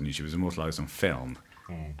immortalised on YouTube, it was immortalised on film.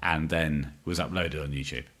 Hmm. And then was uploaded on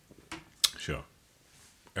YouTube. Sure.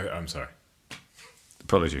 I'm sorry.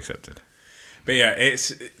 Apology accepted. But yeah,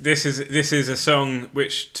 this is a song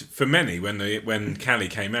which for many when Cali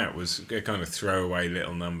came out was a kind of throwaway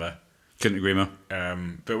little number. Couldn't agree more.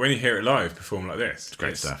 But when you hear it live performed like this,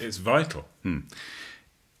 great stuff. It's vital.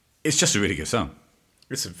 It's just a really good song.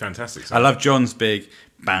 It's a fantastic song. I love John's big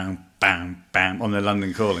bam, bam, bam on the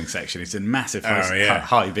London Calling section. It's a massive,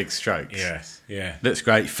 hearty, big strokes. Yes, yeah. Looks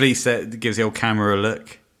great. Fleece gives the old camera a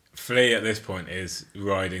look. Flea at this point is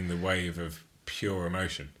riding the wave of pure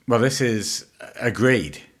emotion. Well, this is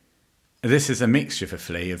agreed. This is a mixture for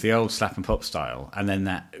Flea of the old slap and pop style, and then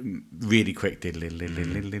that really quick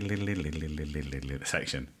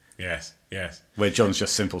section Yes, yes. where John's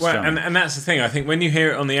just simple Well, strumming. and that's the thing. I think when you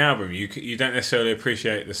hear it on the album, you don't necessarily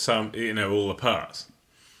appreciate all the parts.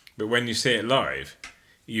 But when you see it live,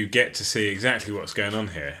 you get to see exactly what's going on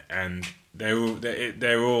here, and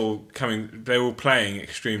they're all playing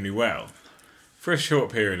extremely well for a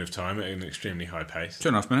short period of time at an extremely high pace.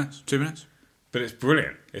 2.5 minutes, 2 minutes. But it's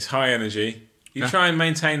brilliant. It's high energy. You try and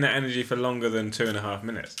maintain that energy for longer than 2.5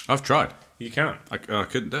 minutes. I've tried. You can't. I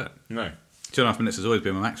couldn't do it. No. 2.5 minutes has always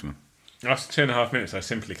been my maximum. After 2.5 minutes, I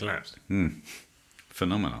simply collapsed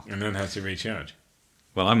Phenomenal. and then had to recharge.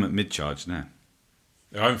 Well, I'm at mid-charge now.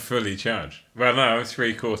 I'm fully charged. Well, no, I'm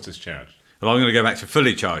 3/4 charged. Well, I'm going to go back to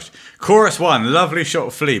fully charged. Chorus 1, lovely shot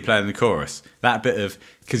of Flea playing the chorus. That bit of,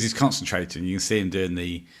 because he's concentrating, you can see him doing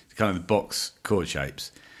the kind of the box chord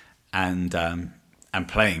shapes and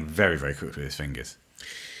playing very, very quickly with his fingers.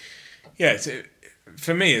 Yeah,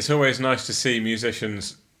 for me, it's always nice to see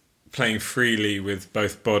musicians playing freely with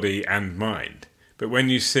both body and mind. But when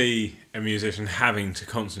you see a musician having to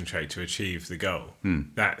concentrate to achieve the goal,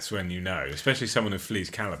 that's when you know, especially someone of Flea's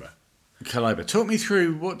calibre. Calibre, talk me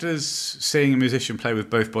through, what does seeing a musician play with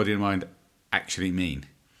both body and mind actually mean?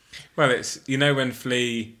 Well, it's, when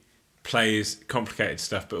Flea plays complicated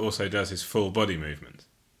stuff but also does his full body movement.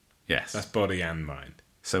 Yes. That's body and mind.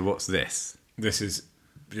 So what's this? This is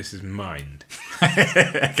mind.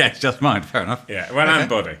 Okay, it's just mind. Fair enough. Yeah, well, and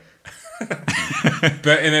body.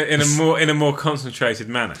 But in a more concentrated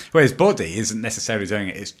manner. Well, his body isn't necessarily doing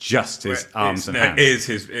it. It's just his arms and hands. It is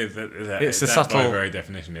his. It's a subtle. By very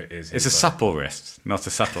definition, it is. It's his a body. supple wrist, not a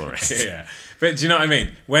subtle wrist. Yeah, but do you know what I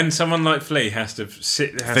mean? When someone like Flea has to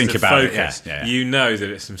Think to about it, focus, yeah. you know that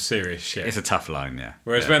it's some serious shit. It's a tough line, yeah.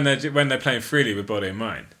 Whereas Yeah. when they're playing freely with body and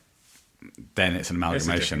mind, Then it's an it's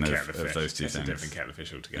a amalgamation different of kettle of those fish. two It's things. a different kettle of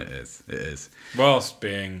fish altogether. It is. It is. Whilst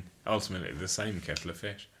being ultimately the same kettle of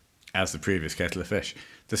fish. As the previous kettle of fish.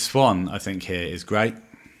 The Swan, I think, here is great.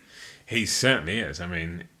 He certainly is. I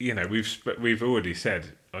mean, you know, we've already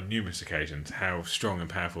said on numerous occasions how strong and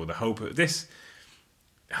powerful this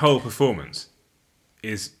whole performance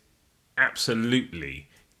is. Absolutely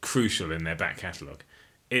crucial in their back catalogue.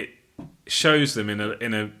 It shows them in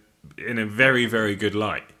a very, very good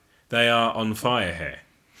light. They are on fire here.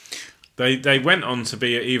 They went on to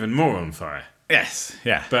be even more on fire. Yes,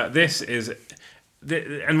 yeah. But this is,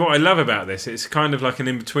 and what I love about this, it's kind of like an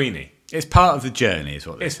in-betweeny. It's part of the journey, is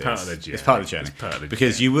what this It's is. part of the journey. It's part of the journey. It's part of the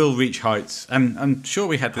because journey. you will reach heights, and I'm sure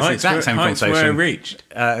we had this exact same Heights conversation were reached.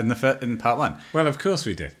 in part one. Well, of course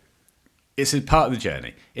we did. It's a part of the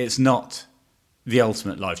journey. It's not the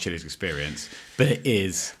ultimate live Chili's experience, but it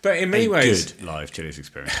is. But in many a ways- good live Chili's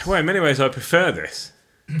experience. Well, in many ways, I prefer this.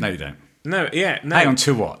 No, you don't. No, Hang on,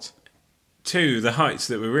 to what? to the heights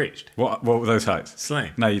that were reached. What were those heights?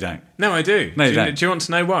 Slane. No, you don't. No, I do. No, you do, don't. do you want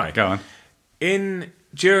to know why? Go on.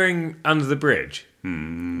 During Under the Bridge,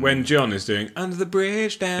 Hmm. when John is doing Under the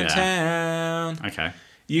Bridge downtown, Okay.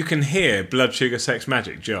 you can hear Blood Sugar Sex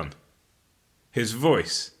Magic John. His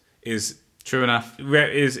voice is True enough. like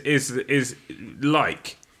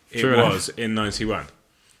it True enough. was in 91.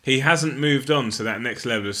 He hasn't moved on to that next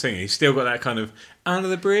level of singing. He's still got that kind of Under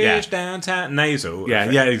the Bridge Yeah. downtown nasal. Yeah,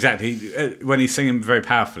 effect. yeah, exactly. When he's singing very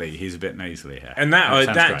powerfully, he's a bit nasally here. And sounds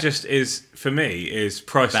that great. just is, for me, is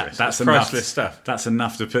priceless. That's It's enough, priceless stuff. That's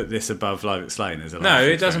enough to put this above Live at Slane as a No, live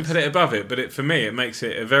it doesn't experience. put it above it, but for me, it makes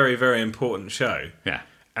it a very, very important show. Yeah.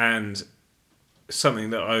 And something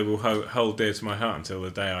that I will hold dear to my heart until the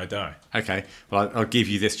day I die. Okay. Well, I'll give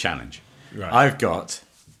you this challenge. Right. I've got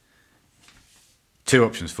two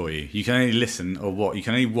options for you. You can only listen or you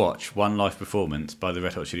can only watch one live performance by the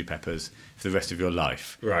Red Hot Chili Peppers for the rest of your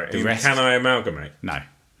life. Right. The and rest. Can I amalgamate? No.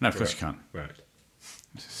 No, of course you can't. Right.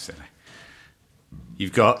 It's silly.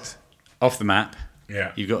 You've got Off the Map.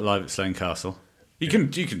 Yeah. You've got Live at Slane Castle. You can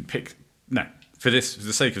pick. No, for the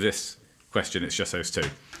sake of this question, it's just those two.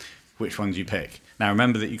 Which one do you pick? Now,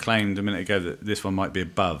 remember that you claimed a minute ago that this one might be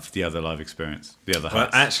above the other live experience, the other Well,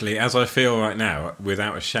 heights. actually, as I feel right now,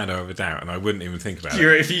 without a shadow of a doubt, and I wouldn't even think about it.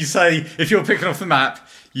 If you're picking off the map,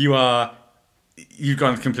 you've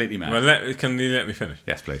gone completely mad. Well, can you let me finish?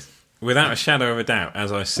 Yes, please. Without a shadow of a doubt,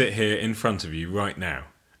 as I sit here in front of you right now,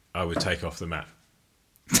 I would take off the map.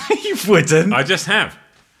 You wouldn't. I just have.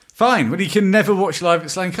 Fine. Well, you can never watch Live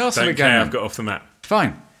at Slane Castle Don't again. care, then. I've got off the map.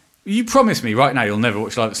 Fine. You promise me right now you'll never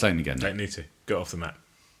watch Live at Slane again. Don't need to. Got off the map.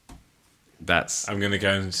 That's I'm going to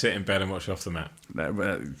go and sit in bed and watch off the map.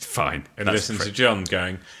 fine. And That's listen to pretty- John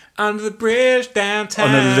going, Under the Bridge downtown.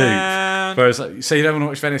 on a loop. Whereas, so you don't want to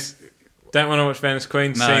watch Venice? Don't want to watch Venice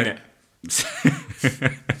Queen? No. Seen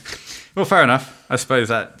it. Well, fair enough. I suppose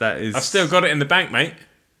that is. I've still got it in the bank, mate.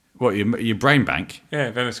 What, your brain bank?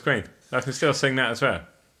 Yeah, Venice Queen. I can still sing that as well.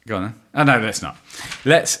 Go on then. Oh no, let's not.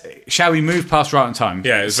 Shall we move past Right on Time?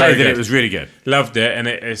 Yeah, it was say very that good. it was really good. Loved it, and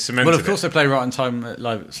it cemented Well, of course it. they play Right on Time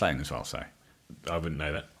live at Slane as well. So I wouldn't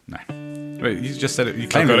know that. no. Wait, you just said it. You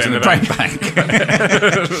claimed got it was it in in the brain bank.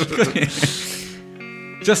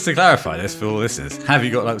 Just to clarify this for all listeners, have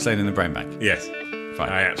you got Live at Slane in the brain bank? Yes, Fine.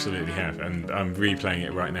 I absolutely have, and I'm replaying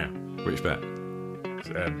it right now. Which bit?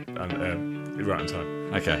 Right on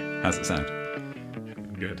time. Okay, how's it sound?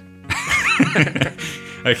 Good.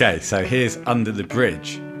 Okay, so here's Under the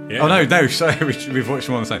Bridge. Yeah. Oh no, sorry, we've watched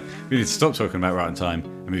them all the same. We need to stop talking about Right on Time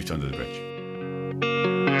and move to Under the Bridge.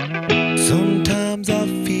 Sometimes I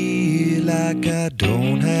feel like I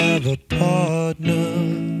don't have a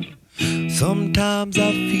partner. Sometimes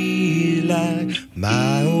I feel like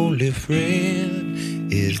my only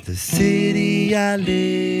friend is the city I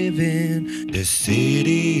live in, the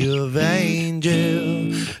city of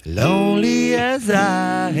angel. Lonely as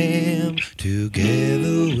I am,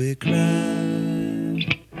 together we cry.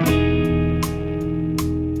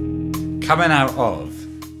 Coming out of.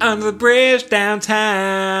 Under the Bridge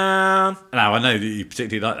downtown. Now, I know that you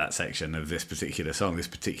particularly like that section of this particular song, this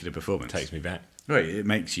particular performance. Takes me back. Right, it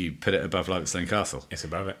makes you put it above Live at Slane Castle. It's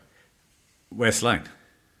above it. Where's Slane?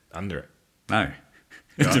 Under it. No.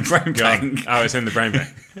 The brain Gone. bank. Oh, it's in the brain bank.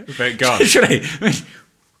 But gone. Literally, I mean,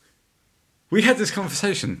 we had this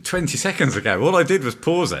conversation 20 seconds ago. All I did was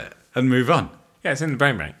pause it and move on. Yeah, it's in the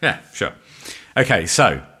brain bank. Yeah, sure. Okay,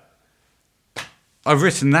 so I've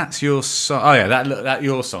written that's your song. Oh yeah, that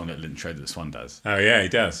your song, that intro that Swan does. Oh, yeah, he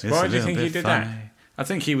does. It's Why a do you little think he bit did funny. I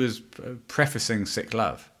think he was prefacing Sick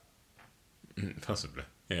Love, that? Possibly.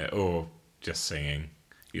 Yeah, or just singing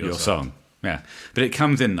your song. Yeah, but it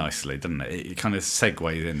comes in nicely, doesn't it? It kind of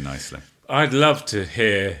segues in nicely. I'd love to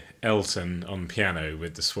hear Elton on piano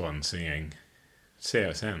with the Swan singing. See how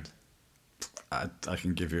it sounds. I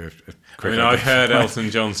can give you a I quick mean, I've idea. heard Elton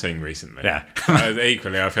John sing recently. Yeah.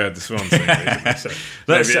 Equally, I've heard the Swan sing recently. So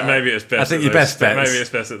Let's- maybe it's best. I think that your they best bet is- Maybe it's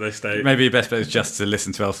best that they stay. Maybe your best bet is just to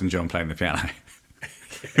listen to Elton John playing the piano.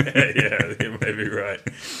 Yeah, you may be right.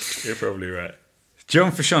 You're probably right.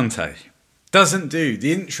 John Frusciante doesn't do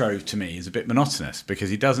the intro. To me, is a bit monotonous because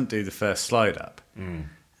he doesn't do the first slide up,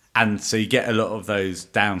 and so you get a lot of those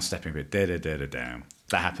down stepping bit, da da da da down.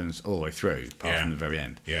 That happens all the way through, apart Yeah. from the very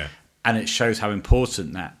end. Yeah. And it shows how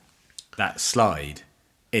important that slide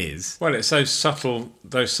is, Well, it's those subtle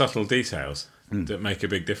details that make a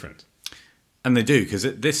big difference. and they do because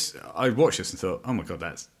I watched this and thought, oh my god,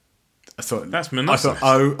 that's That's I monotonous. thought,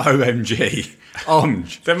 OMG,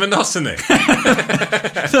 OMG. The monotony.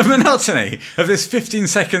 The monotony of this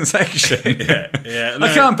 15-second section. Yeah.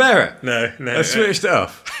 I can't bear it. No. I switched it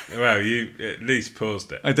off. Well, you at least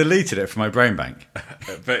paused it, I deleted it from my brain bank.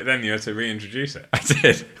 but then you had to reintroduce it. I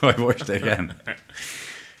did. I watched it again.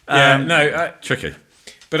 Tricky.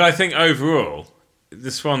 But I think overall,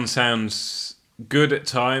 the Swan sounds good at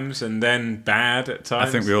times and then bad at times.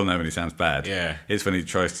 I think we all know when he sounds bad. Yeah. It's when he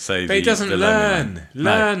tries to say But he doesn't the lonely learn. man. No.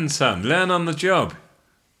 Learn, son. Learn on the job.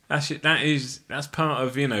 That's part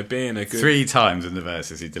of being a good. 3 times in the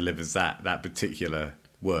verses he delivers that particular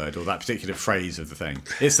word or that particular phrase of the thing.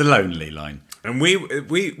 It's the lonely line. And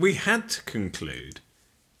we had to conclude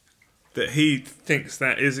that he thinks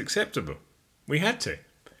that is acceptable. We had to,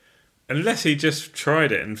 unless he just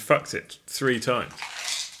tried it and fucked it 3 times.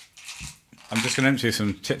 I'm just going to empty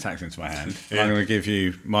some Tic Tacs into my hand. Yeah. I'm going to give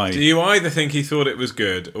you my Do you either think he thought it was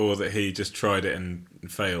good or that he just tried it and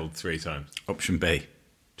failed 3 times? option B.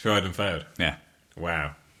 Tried and failed. Yeah.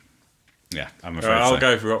 Wow. Yeah, I'm All afraid right, I'll so.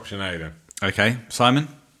 go for option A then. Okay, Simon?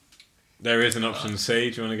 There is an option C.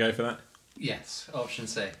 Do you want to go for that? Yes, option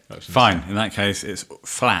C. Option Fine. In that case, it's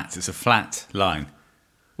flat. It's a flat line.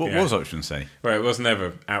 What Yeah. was option C? C. Well, it was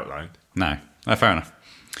never outlined. No. No, fair enough.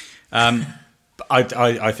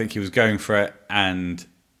 I think he was going for it, and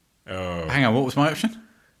Oh, hang on, what was my option?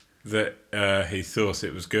 that he thought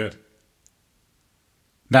it was good.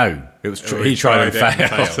 No, it was Oh, he tried and it and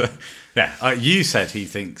failed. failed. Yeah, you said he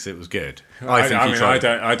thinks it was good. I think he mean, tried.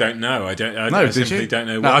 I don't know. I No, did simply you? don't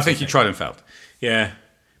know. No, What I to think he tried and failed. Yeah,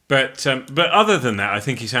 but other than that, I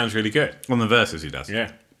think he sounds really good. On the verses, he does.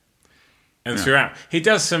 Yeah, and throughout, he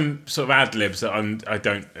does some sort of ad libs that I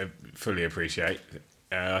don't fully appreciate.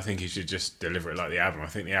 I think he should just deliver it like the album. I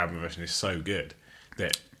think the album version is so good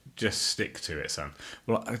that just stick to it, son.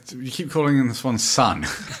 Well, you keep calling him this one's son.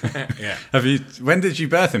 Yeah. Have you? When did you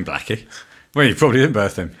birth him, Blackie? Well, you probably didn't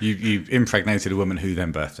birth him. You impregnated a woman who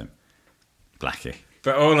then birthed him. Blackie.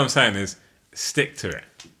 But all I'm saying is stick to it.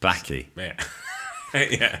 Blackie. Yeah.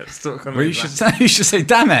 Yeah. Stop calling Well, me you should say,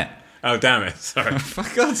 damn it. Oh, damn it. Sorry. For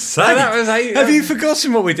God's sake. that was eight- Have you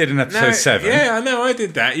forgotten what we did in episode 7? Yeah, I know. I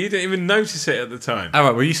did that. You didn't even notice it at the time. All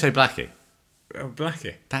right, well, you say Blackie. Oh,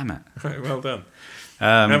 Blackie. Damn it. Well done.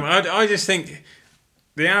 I just think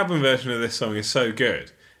the album version of this song is so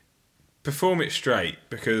good. Perform it straight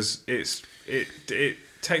because it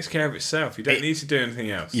takes care of itself. You don't need to do anything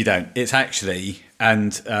else. You don't. It's actually,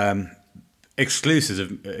 and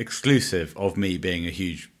exclusive of me being a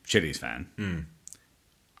huge Chili's fan,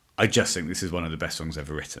 I just think this is one of the best songs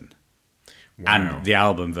ever written. Wow. And the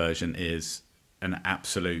album version is an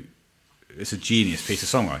absolute, it's a genius piece of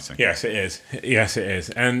songwriting. Yes, it is. Yes, it is.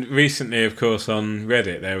 And recently, of course, on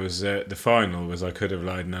Reddit, there was the final was I Could Have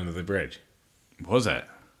Lied Under the Bridge. Was it?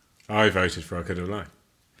 I voted for I Could Have Lied.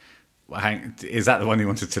 Well, is that the one you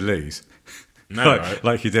wanted to lose? No,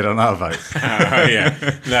 like you did on our vote. oh,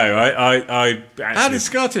 yeah. No, I actually... How did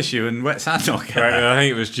Scar Tissue and Wet Sandlot get Right, that? I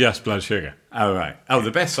think it was just Blood Sugar. Oh, right. Oh,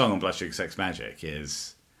 the best song on Blood Sugar Sex Magic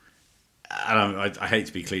is... I hate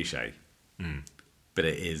to be cliche, but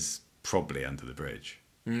it is probably Under the Bridge.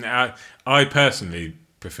 I personally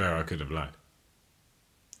prefer I Could Have Lied.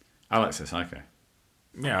 I like So Psycho.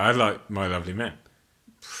 Yeah, I like My Lovely Men.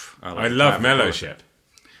 I like love Private Mellowship.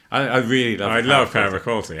 I really love. I love Power of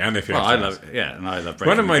Quality, and if you're Well, I love. Yeah, and I love. Breaking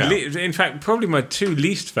one of my, Me Down. in fact, probably my two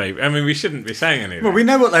least favourite. I mean, we shouldn't be saying any of Well, that. we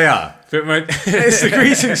know what they are. But my It's the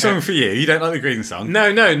greeting song for you. You don't like the greeting song.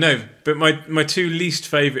 no. But my two least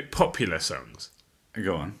favourite popular songs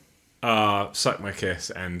Go on. are "Suck My Kiss"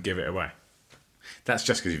 and "Give It Away." That's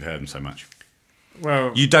just because you've heard them so much.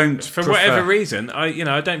 Well, You don't for prefer- whatever reason,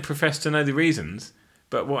 I don't profess to know the reasons.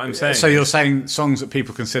 But what I'm saying, So you're saying songs that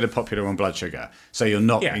people consider popular on Blood Sugar. So you're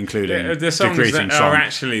not yeah, including the songs greeting that song. are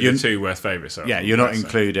actually You're- the two worst favourite songs. Yeah, you're not That's it.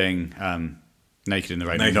 including Naked in the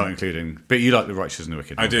Rain. Naked. You're not including, but you like the Righteous and the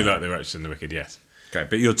Wicked. I do like the Righteous and the Wicked, yes. Okay,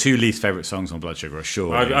 but your two least favourite songs on Blood Sugar are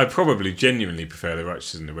surely. I probably genuinely prefer the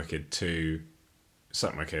Righteous and the Wicked to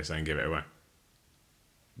 "Suck My Kiss" and "Give It Away."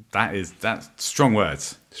 That's strong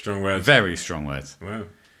words. Strong words. Very strong words. Wow.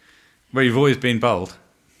 Well, you've always been bold.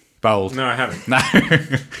 Bold. No, I haven't. No.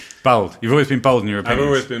 Bold. You've always been bold in your I've opinions.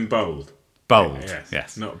 always been bold. bold.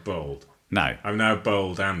 Yes. Not bold. No. I'm now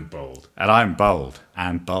bold and bold. And I'm bold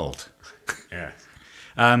and bold. Yes.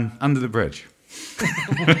 Under the Bridge.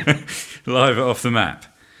 Live Off the Map.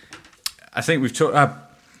 I think we've talked.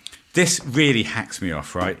 This really hacks me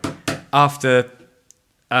off, right? After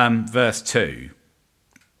verse 2,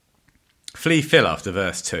 Flea Phil after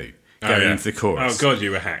verse 2, going into the chorus. Oh, God,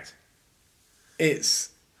 you were hacked. It's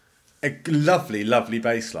a lovely, lovely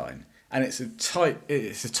bass line, and it's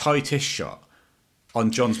a tightish shot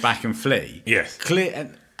on John's back and Flea. Yes.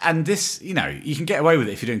 Clear, and this, you can get away with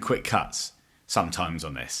it if you're doing quick cuts sometimes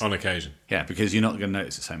on this. On occasion. Yeah, because you're not going to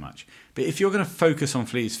notice it so much. But if you're going to focus on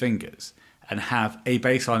Flea's fingers and have a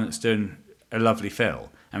bass line that's doing a lovely fill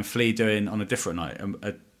and Flea doing on a different night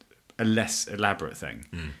a less elaborate thing,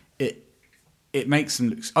 it makes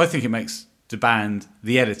them. I think it makes the band,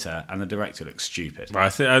 the editor, and the director look stupid. Well,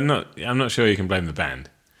 I'm not sure you can blame the band,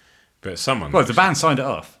 but someone. Well, the band signed it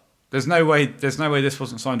off. There's no way this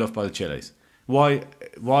wasn't signed off by the Chili's. Why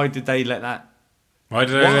did they let that? Why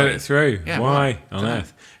did they let it through? Yeah, why why? on Dunno.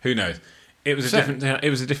 earth? Who knows? It was a So- different. It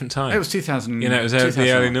was a different time. It was 2000. It was the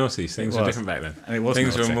 2001. early noughties. Things It were was. different back then. And it was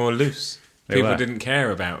Things naughty. were more loose. They People were. didn't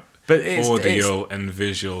care about But it's- audio and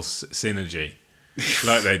visual synergy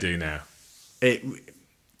like they do now.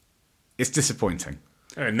 It's disappointing.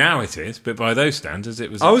 Now it is, but by those standards, it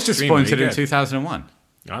was. I was extremely disappointed in good. 2001.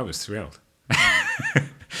 I was thrilled.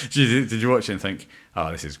 Did you watch it and think,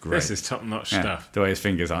 "Oh, this is great. This is top-notch Yeah, stuff. The way his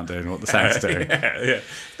fingers aren't doing what the sound's doing." yeah.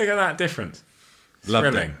 Look at that difference. Loved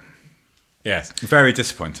it. Thrilling. Yes, Very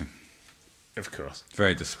disappointing. of course.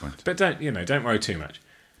 Very disappointing. But don't worry too much.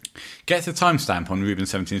 Get the timestamp on Ruben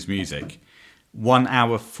 17's music. 1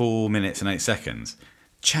 hour, 4 minutes and 8 seconds.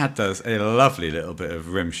 Chad does a lovely little bit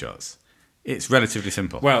of rim shots. It's relatively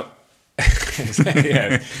simple. Well, yes,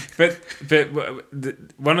 but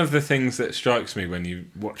one of the things that strikes me when you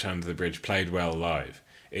watch Under the Bridge played well live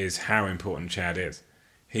is how important Chad is.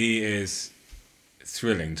 He is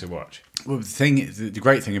thrilling to watch. Well, the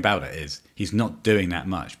great thing about it is he's not doing that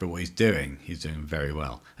much, but what he's doing very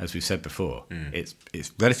well. As we've said before, it's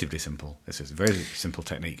relatively simple. It's a very simple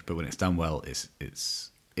technique, but when it's done well, he's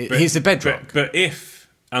the bedrock, But if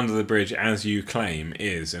Under the Bridge, as you claim,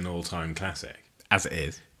 is an all-time classic, as it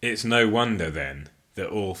is. it's no wonder then that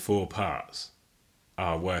all four parts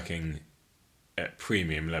are working at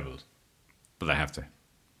premium levels. But they have to.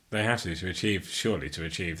 They have to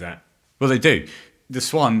achieve that. Well, they do. The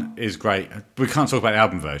Swan is great. We can't talk about the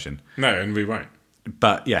album version. No, and we won't.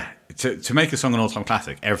 But yeah, to make a song an all-time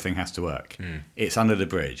classic, everything has to work. It's Under the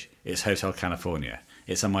Bridge. It's Hotel California.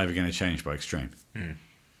 It's Am I Ever Going to Change by Extreme.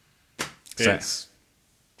 So- It's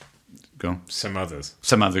Go on. some others.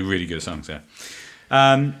 Some other really good songs, yeah.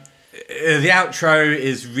 The outro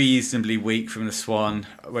is reasonably weak from the Swan.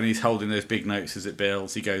 When he's holding those big notes as it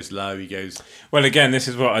builds, he goes low, he goes... Well, again, this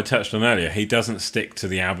is what I touched on earlier. He doesn't stick to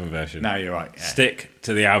the album version. No, you're right. Yeah. Stick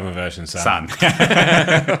to the album version, son. Son.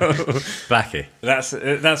 Blackie.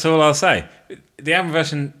 That's all I'll say. The album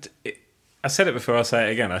version, I said it before, I'll say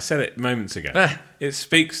it again. I said it moments ago. It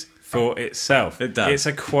speaks for itself. It does. It's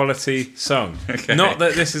a quality song. Okay. Not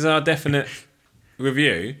that this is our definite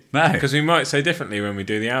review, No. because we might say differently when we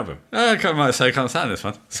do the album. I might say I can't stand this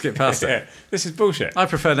one. Skip past it. Yeah, this is bullshit. I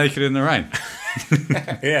prefer Naked in the Rain.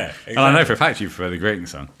 Yeah, exactly. And I know for a fact you prefer the greeting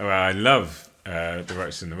song. Well, I love The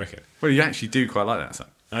Righteous and the Wicked. Well, you actually do quite like that song.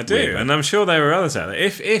 I do, Weirdly. and I'm sure there are others out there.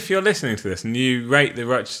 If you're listening to this and you rate The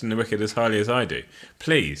Righteous and the Wicked as highly as I do,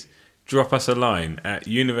 please drop us a line at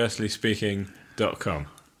universallyspeaking.com.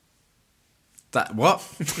 That what?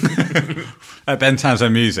 At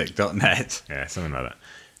bentownsendmusic.net Yeah, something like that.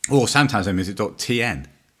 or samtownsendmusic.tn.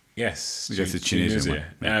 Yes, We go to the Tunisian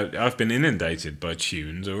one. I've been inundated by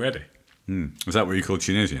tunes already. Is that what you call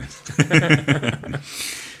Tunisians?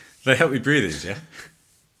 They help you breathe easier.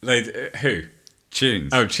 Who?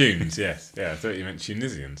 Tunes. Oh, tunes, yes. Yeah, I thought you meant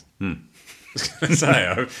Tunisians. I was going to say,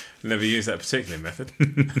 I've never used that particular method.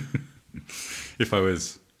 If I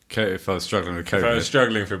was struggling with COVID, If I was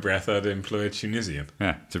struggling for breath, I'd employ a Tunisian.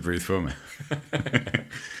 yeah, to breathe for me.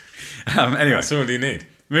 Anyway, That's all you need.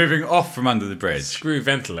 moving off from under the bridge. Screw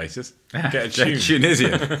ventilators. Get a Get tune.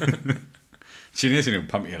 Tunisian. Tunisian will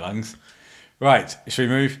pump your lungs. Right, should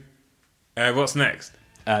we move? What's next?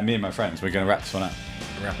 Me and my friends, we're going to wrap this one up.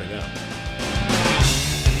 Wrap it up.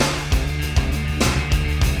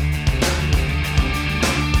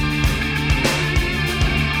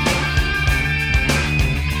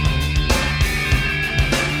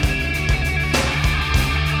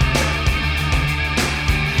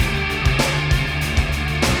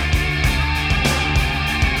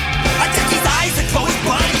 I check his eyes and close his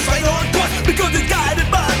blind. He's right on course because he's guided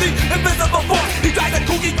by the invisible force. He drives a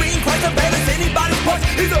cookie green, quite as bad as anybody's horse.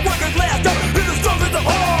 He's a worker's last up, he's as strong as a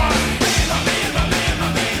horse.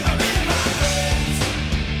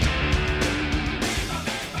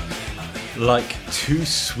 Like two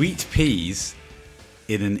sweet peas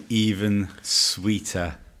in an even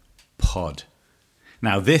sweeter pod.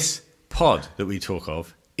 Now, this pod that we talk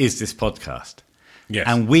of is this podcast. Yes.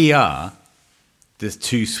 And we are the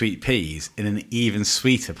two sweet peas in an even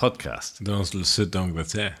sweeter podcast. Dans le sud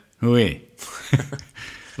d'Angleterre. Oui.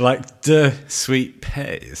 Like the sweet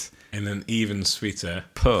peas. In an even sweeter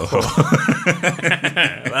Po.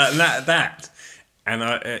 that.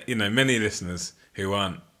 And many listeners who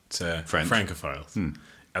aren't French. Francophiles,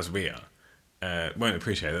 as we are, won't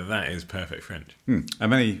appreciate that is perfect French. And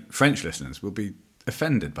many French listeners will be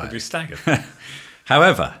offended by Be it. staggered.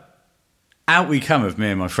 However, out we come of me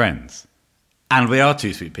and my friends. And we are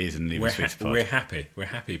two sweet peas in an even we're, sweeter pod. we're happy. We're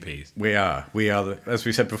happy peas. We are, as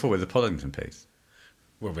we said before, we're the Poddington peas.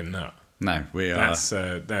 Well, we're not. No, we are. That's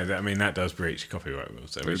that does breach copyright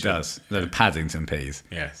rules. So we It should- does. The Paddington peas,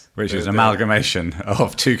 Yes. which is The- an amalgamation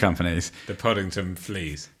of two companies. The Poddington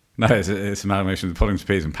fleas. No, it's an amalgamation of the Poddington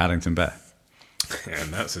peas and Paddington Bear.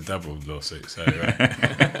 And that's a double lawsuit. So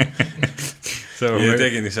So you're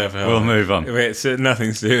digging yourself a hole. We'll move on. It's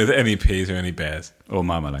nothing to do with any peas or any bears. Or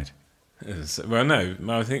marmalade. Well, no,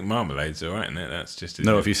 I think marmalade's all right, isn't it? That's just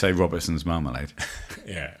No, if you say Robertson's marmalade,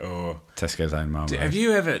 yeah. Or Tesco's own marmalade. have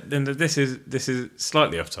you ever? And this is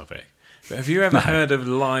slightly off topic, but have you ever heard of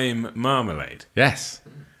lime marmalade? Yes.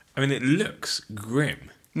 I mean, it looks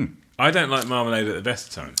grim. I don't like marmalade at the best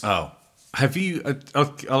of times. Oh, have you?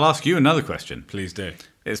 I'll ask you another question. Please do.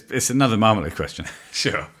 It's another marmalade question.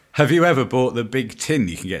 Sure. Have you ever bought the big tin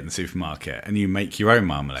you can get in the supermarket and you make your own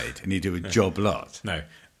marmalade and you do a job lot? No,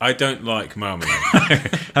 I don't like marmalade.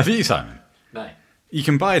 Have you, Simon? No. You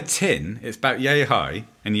can buy a tin. It's about yay high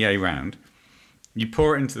and yay round. You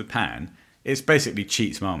pour it into the pan. It's basically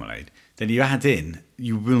Cheats marmalade. Then you add in.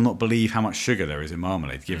 You will not believe how much sugar there is in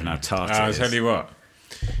marmalade, given how tart it I'll is. tell you what.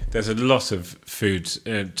 There's a lot of foods,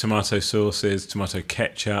 tomato sauces, tomato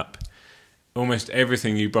ketchup, almost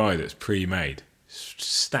everything you buy that's pre-made,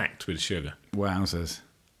 stacked with sugar. Wowzers.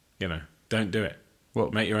 Don't do it.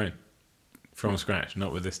 What? Make your own from scratch,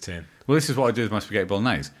 not with this tin. Well, this is what I do with my spaghetti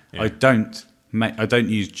bolagnese. Yeah. I don't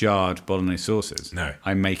use jarred bolognese sauces. No.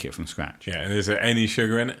 I make it from scratch. Yeah, and is there any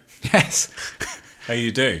sugar in it? Yes. Oh,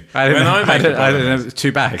 you do. I don't know. make a I don't bolognese- know.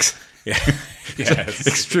 2 bags. Yeah. Yes.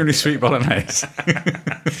 Extremely sweet bolognese.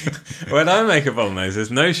 When I make a bolognese, there's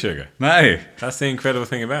no sugar. No, That's the incredible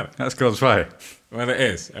thing about it. that's God's way, Well, it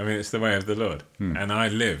is. I mean, it's the way of the Lord, and I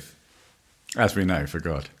live as we know, for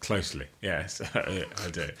God. closely. Yes, I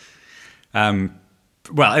do.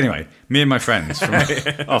 Well, anyway, me and my friends from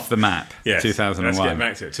Off the Map, Yes. 2001. Let's get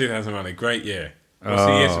back to it. 2001, a great year. What's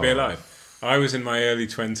the year to be alive? I was in my early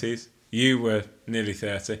 20s. You were nearly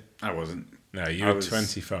 30. I wasn't. No, you I were was-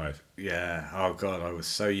 25. Yeah. Oh God, I was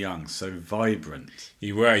so young, so vibrant.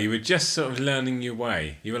 You were just sort of learning your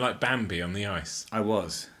way. You were like Bambi on the ice. I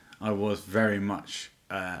was very much,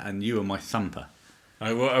 and you were my thumper.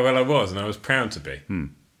 I was, and I was proud to be.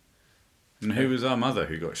 And who was our mother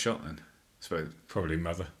who got shot then? I suppose. Probably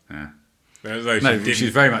mother. Yeah. Although No, didn't- she's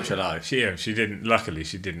very much alive. She didn't. Luckily,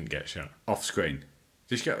 she didn't get shot. Off screen.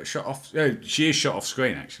 Did she get shot off? Oh, she is shot off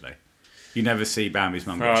screen actually. You never see Bambi's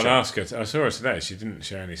mum Well, get I'll shot. ask her. I saw her today. She didn't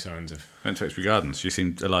show any signs of. Went to Exbury Gardens. She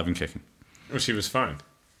seemed alive and kicking. Well, she was fine.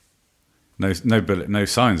 No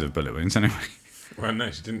signs of bullet wounds anyway. Well,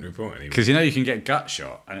 no, she didn't report any. Because you can get gut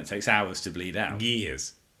shot and it takes hours to bleed out.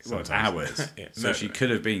 Years. Well, sometimes. hours. Yeah, So no, she could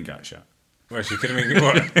have been gut shot. Well, she could have been.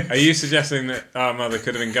 What? Are you suggesting that our mother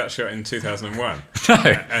could have been gut shot in 2001? No,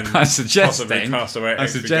 And I'm suggesting. possibly passed away at I'm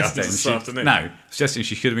Exbury suggesting Gardens this afternoon. No, suggesting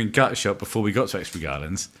she could have been gut shot before we got to Exbury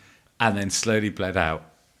Gardens, and then slowly bled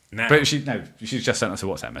out Now. But she's just sent us a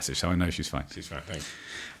WhatsApp message, so I know she's fine. She's fine, thanks.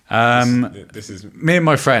 This is... Me and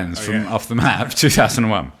my friends from yeah. Off the Map,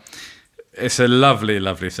 2001. It's a lovely,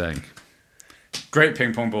 lovely thing. Great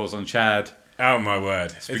ping pong balls on Chad. Oh, my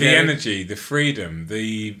word. Spaghetti. The energy, the freedom,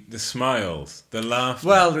 the smiles, the laughter.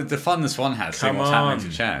 Well, the fun this one has, seeing Come what's happening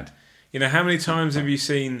on. to Chad. You know, how many times have you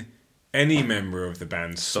seen any member of the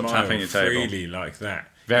band Stop smile tapping your table. freely like that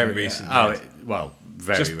Very in recent Oh, years?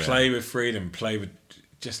 very Just rare. play with freedom,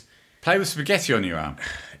 just Play with spaghetti on your arm.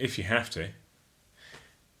 if you have to.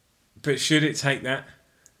 But should it take that?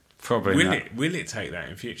 Probably not. Will it take that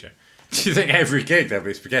in future? Do you think every gig there'll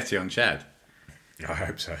be spaghetti on Chad? I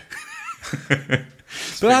hope so. But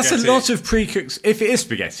that's a Spaghetti. lot of pre-cooked... If it is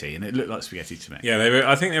spaghetti, and it looked like spaghetti to me, Yeah,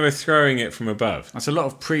 I think they were throwing it from above. that's a lot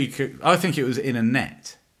of pre-cooked... I think it was in a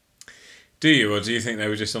net. Do you, or do you think they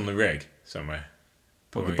were just on the rig somewhere?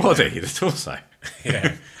 Or the pouring it body, the torso. down?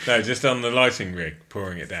 Yeah, no, just on the lighting rig,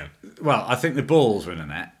 pouring it down. Well, I think the balls were in a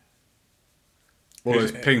net. Or it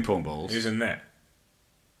was ping pong balls. Who's in there?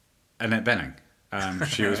 Annette Benning.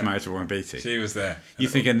 She was married to Warren Beatty. She was there. You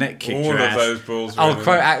think a net kicked All your of ass? those balls were I'll in the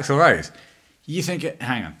quote net. Axl Rose. You think it...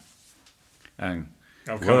 Hang on.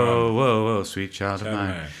 Oh, come Whoa, on. whoa, whoa, sweet child of Don't mine.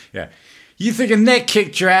 know. Yeah. You think a net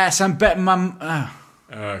kicked your ass? I'm betting my...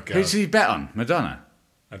 Oh, God. Who did he bet on? Madonna?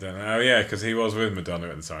 I don't know. Oh, yeah, because he was with Madonna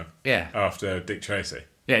at the time. Yeah. After Dick Tracy.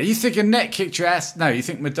 Yeah, you think a net kicked your ass? No, you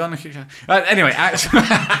think Madonna kicked your ass? Anyway,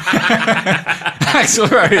 Axl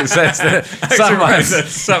Rose says that someone's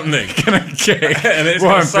That's something. going to kick And it's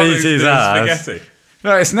Warren got something to do Beatty's with ass. spaghetti.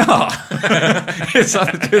 No, it's not. It's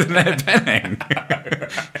something to do with Ned Benning.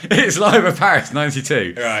 It's Live at Paris,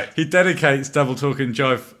 92. Right. He dedicates Double Talk and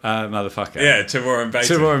Jive, motherfucker. Yeah, to Warren Beatty.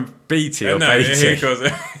 To Warren Beatty or No, Beatty. he calls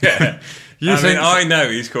it... Yeah. You think- I know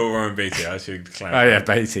he's called Warren Beatty. I should claim. Oh, yeah,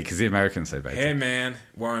 Beatty, because the Americans say Beatty. Hey, man,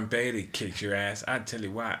 Warren Beatty kicked your ass. I'd tell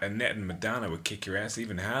you what, Annette and Madonna would kick your ass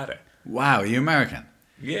even harder. Wow, are you American?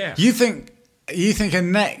 Yeah. You think a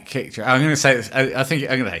net kicked your... I'm going to say this. I think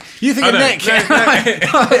I'm going to say... You think Oh, a no, net kicked...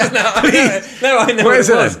 No, I know What what is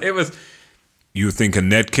it it was. then? It was... You think a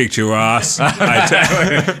net kicked your ass?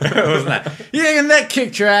 You think a net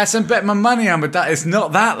kicked your ass and bet my money on, but it's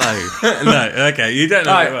not that, though. No, okay, you don't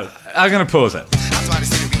know what it was. I'm going to pause it. That's why it's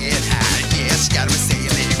gonna get high. Yes, gotta be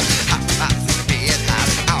sailing. Hot, get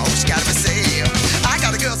high. Oh, gotta be sailing. I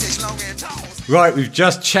got a girl station long and tall. Right, we've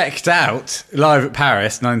just checked out Live at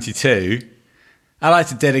Paris, 92. I like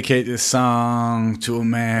to dedicate this song to a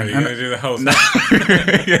man. Are you going to do the whole thing?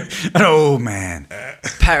 An old man.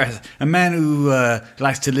 Paris. A man who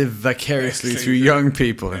likes to live vicariously through young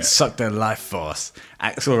people and suck their life force.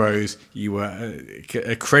 Axl Rose, you were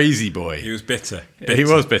a crazy boy. He was bitter. He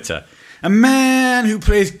was bitter. A man who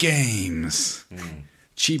plays games.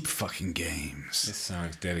 Cheap fucking games. This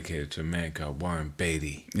song's dedicated to a man called Warren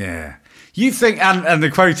Beatty. Yeah. You think, and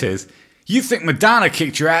the quote is, you think Madonna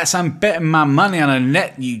kicked your ass? I'm betting my money on a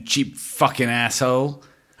net, you cheap fucking asshole.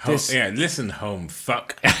 Yeah, listen, home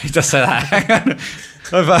fuck. He does say that. Hang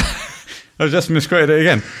on. I've just misquoted it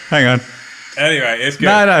again. Hang on. Anyway, it's good.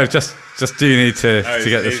 No, just do you need to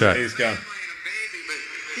get this right. He's gone.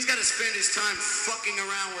 He's got to spend his time fucking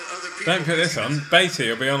around with other people. Don't put this on. Beatty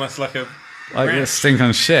will be on us like a... Like rat. this stink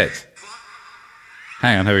on shit.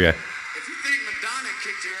 Hang on, here we go. If you think Madonna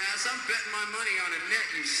kicked your ass, I'm betting my money on a net,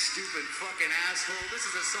 you stupid fucking asshole. This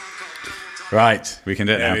is a song called Double Talk. Right, we can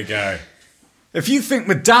do it There now. we go. If you think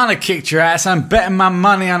Madonna kicked your ass, I'm betting my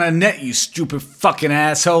money on a net, you stupid fucking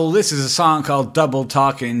asshole. This is a song called Double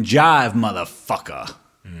Talking Jive, motherfucker.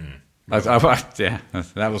 Yeah,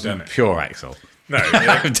 that wasn't Done it. pure Axl. No,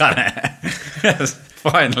 I've done it. Yes,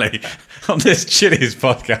 finally, on this Chili's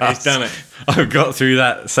podcast. He's done it. I've got through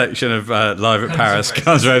that section of Live at Paris,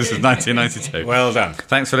 Guns N' Roses 1992. well done.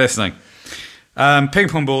 Thanks for listening. Ping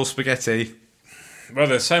pong ball, spaghetti. Well,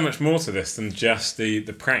 there's so much more to this than just the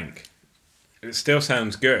prank. It still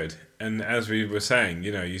sounds good. And as we were saying,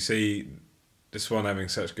 you see this one having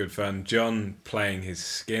such good fun. John playing his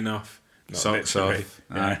skin off. Not Socks literally.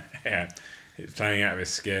 off. Yeah. He's playing out of his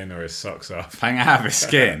skin or his socks off. Hang out of his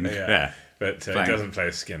skin. Yeah. Yeah. But he Playing- doesn't play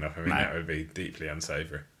his skin off. I mean, No. that would be deeply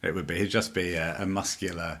unsavoury. It would be. He'd just be a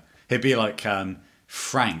muscular. He'd be like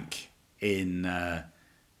Frank in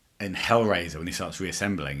Hellraiser when he starts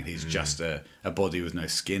reassembling, and he's just a body with no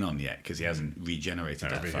skin on yet because he hasn't regenerated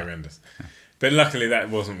That would be far. horrendous. But luckily, that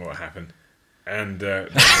wasn't what happened. And, they're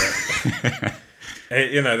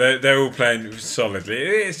all playing solidly.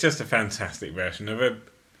 It's just a fantastic version of a...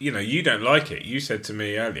 you don't like it. You said to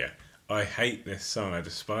me earlier, I hate this song, I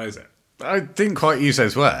despise it. I didn't quite use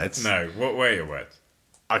those words. No, what were your words?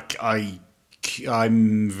 I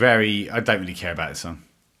don't really care about this song.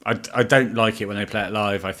 I don't like it when they play it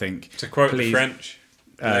live. I think To quote the please- French,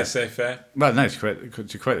 laissez faire, Well, no,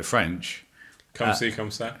 to quote the French, comme ci, comme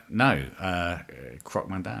ça. no, croque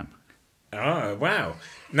madame. Oh, wow.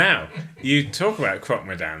 Now, you talk about croque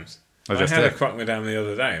madames. I I just had a did. croque madame the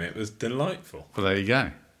other day and it was delightful. Well, there you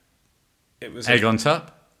go. It was Egg on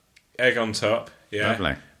top. egg on top, yeah.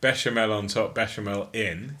 Lovely. Bechamel on top, bechamel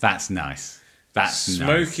in. That's nice. That's nice.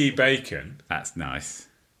 Smoky bacon, That's nice.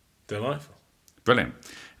 delightful. Brilliant.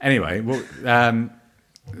 Anyway, well,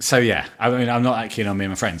 so yeah, I mean, I'm not that keen on Me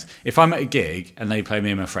and My Friends. If I'm at a gig and they play Me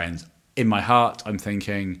and My Friends, in my heart, I'm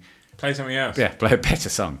thinking, Play something else. yeah, play a better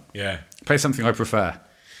song. Yeah. Play something I prefer.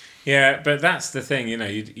 Yeah, but that's the thing, you know,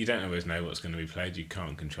 you don't always know what's going to be played. You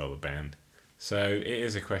can't control the band. So it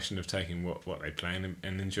is a question of taking what they play and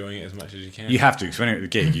enjoying it as much as you can. You have to, because when you're at the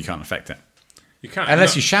gig, you can't affect it. You can't.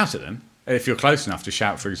 Unless not- you shout at them. If you're close enough to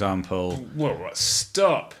shout, for example... Whoa, what?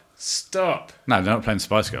 Stop. No, they're not playing the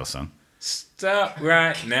Spice Girls song. Stop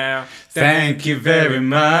right now. Thank you very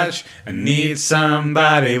much. I need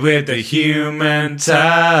somebody with a human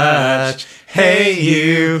touch. Hey,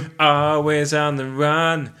 you. Always on the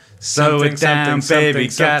run. Slow it down, baby.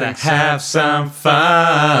 Gotta have some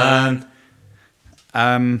fun.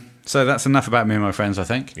 So that's enough about Me and My Friends, I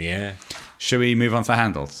think. Yeah. Shall we move on to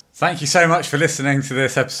handles? Thank you so much for listening to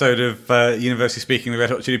this episode of University Speaking, the Red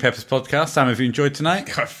Hot Chili Peppers podcast. Sam, have you enjoyed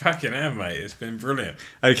tonight? I fucking have, mate. It's been brilliant.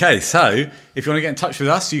 Okay, so if you want to get in touch with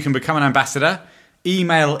us, you can become an ambassador.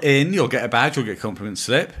 Email in, you'll get a badge, you'll get a compliment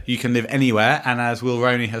slip. You can live anywhere, and as Will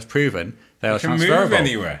Roney has proven, they are can move transferable.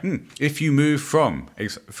 anywhere. If you move from,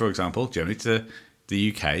 for example, Germany to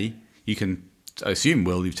the UK, you can, I assume,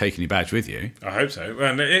 Will, you've taken your badge with you. I hope so.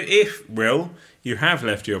 Well, if, Will, you have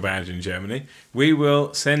left your badge in Germany, we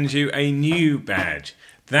will send you a new badge.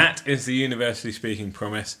 That is the University Speaking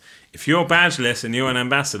promise. If you're badgeless and you're an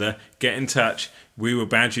ambassador, get in touch. We will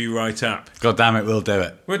badge you right up. God damn it, we'll do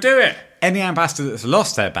it. We'll do it. Any ambassador that's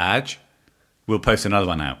lost their badge, we'll post another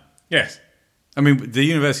one out. Yes. I mean, the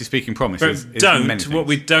University Speaking promise But is many don't. things. What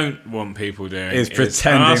we don't want people doing Is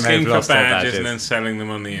pretending asking they've for lost their badges badges. and then selling them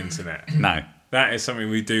on the internet. No. That is something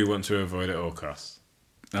we do want to avoid at all costs.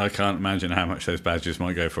 I can't imagine how much those badges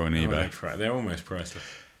might go for on eBay. They're almost priceless.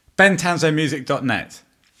 BenTownsendMusic.net.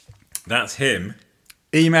 That's him.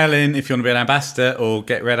 Email in if you want to be an ambassador or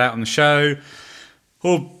get read out on the show,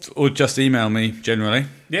 or just email me generally.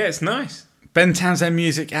 Yeah, it's nice.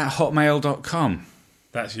 BenTownsendMusic@hotmail.com.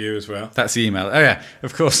 That's you as well. That's the email. Oh yeah,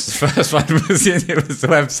 of course. The first one was the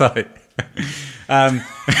website.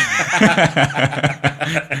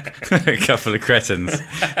 A couple of cretins.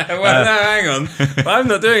 Well, no, hang on. I'm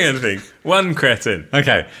not doing anything. One cretin.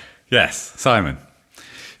 Okay. Yes, Simon.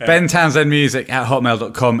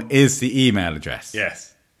 BenTownsendMusic@hotmail.com is the email address.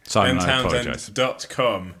 Yes. Simon, I apologise.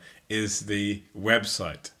 BenTownsend.com is the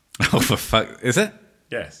website. Oh, for fuck. Is it?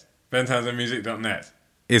 Yes. BenTownsendMusic.net.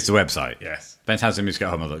 Is the website. Yes.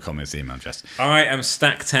 BenTownsendMusic@hotmail.com is the email address. I am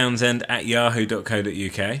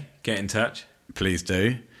stacktownsend@yahoo.co.uk. Get in touch. Please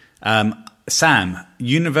do. Sam,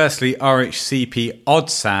 Universally RHCP Odd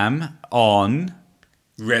Sam on...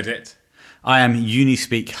 Reddit. I am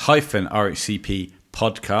Unispeak-RHCP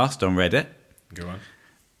podcast on Reddit. Go on.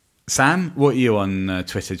 Sam, what are you on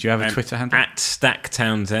Twitter? Do you have a Twitter handle? At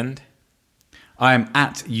StackTownsend. I am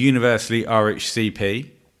at Universally RHCP.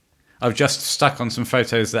 I've just stuck on some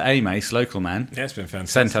photos that Mace, local man, Yeah, it's been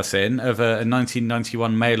fantastic. sent us in of a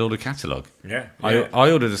 1991 mail order catalogue. Yeah. I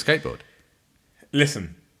ordered a skateboard.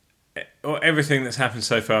 Listen, everything that's happened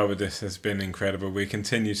so far with this has been incredible. We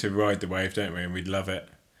continue to ride the wave, don't we? And we love it.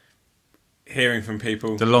 Hearing from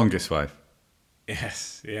people. The longest wave.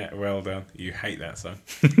 Yes, yeah, well done. You hate that song.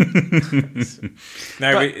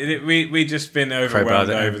 No, we just been overwhelmed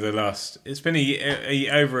Crowbar, over the last. It's been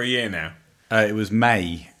over a year now. It was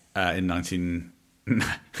May in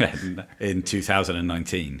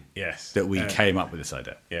 2019 Yes, that we came up with this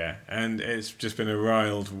idea. Yeah, and it's just been a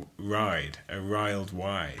riled ride.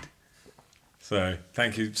 So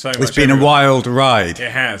thank you so much. It's been a everyone. wild ride.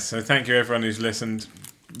 It has. So thank you everyone who's listened,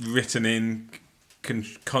 written in,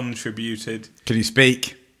 contributed. Can you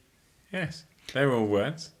speak? Yes, they're all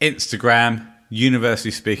words. Instagram,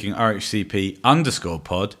 University Speaking RHCP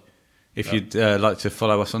 _pod. If you'd like to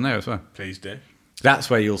follow us on there as well. Please do. That's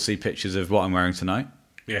where you'll see pictures of what I'm wearing tonight.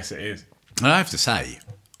 Yes, it is. And I have to say,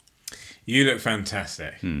 You look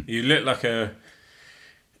fantastic. You look like a.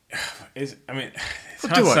 It's hard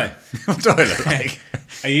what to say. do I look like?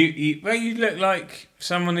 You look like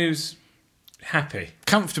someone who's happy.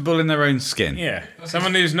 Comfortable in their own skin. Yeah,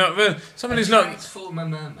 someone who's not. Someone who's not. Transformer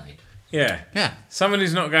mermaid. Yeah, Yeah. someone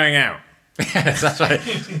who's not going out. Yes, that's right.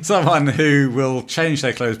 Someone who will change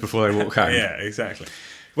their clothes before they walk home. Yeah, exactly.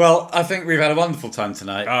 Well, I think we've had a wonderful time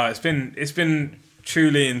tonight. It's been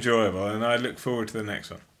truly enjoyable, and I look forward to the next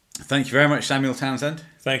one. Thank you very much, Samuel Townsend.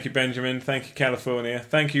 Thank you, Benjamin. Thank you, California.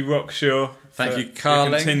 Thank you, Rockshaw. Thank for you,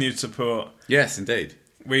 Carling. your continued support. Yes, indeed.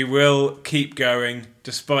 We will keep going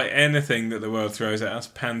despite anything that the world throws at us.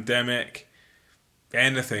 Pandemic,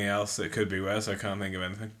 anything else that could be worse. I can't think of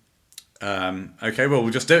anything. Okay, well,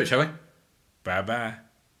 we'll just do it, shall we? Bye-bye.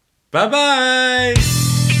 Bye-bye!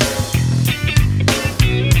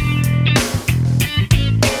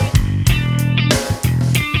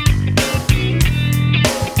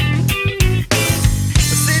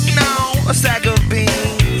 Sitting on a sack of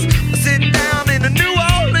beans, sitting down in a New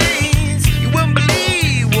Orleans. You wouldn't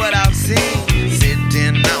believe what I've seen.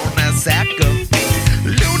 Sitting on that sack of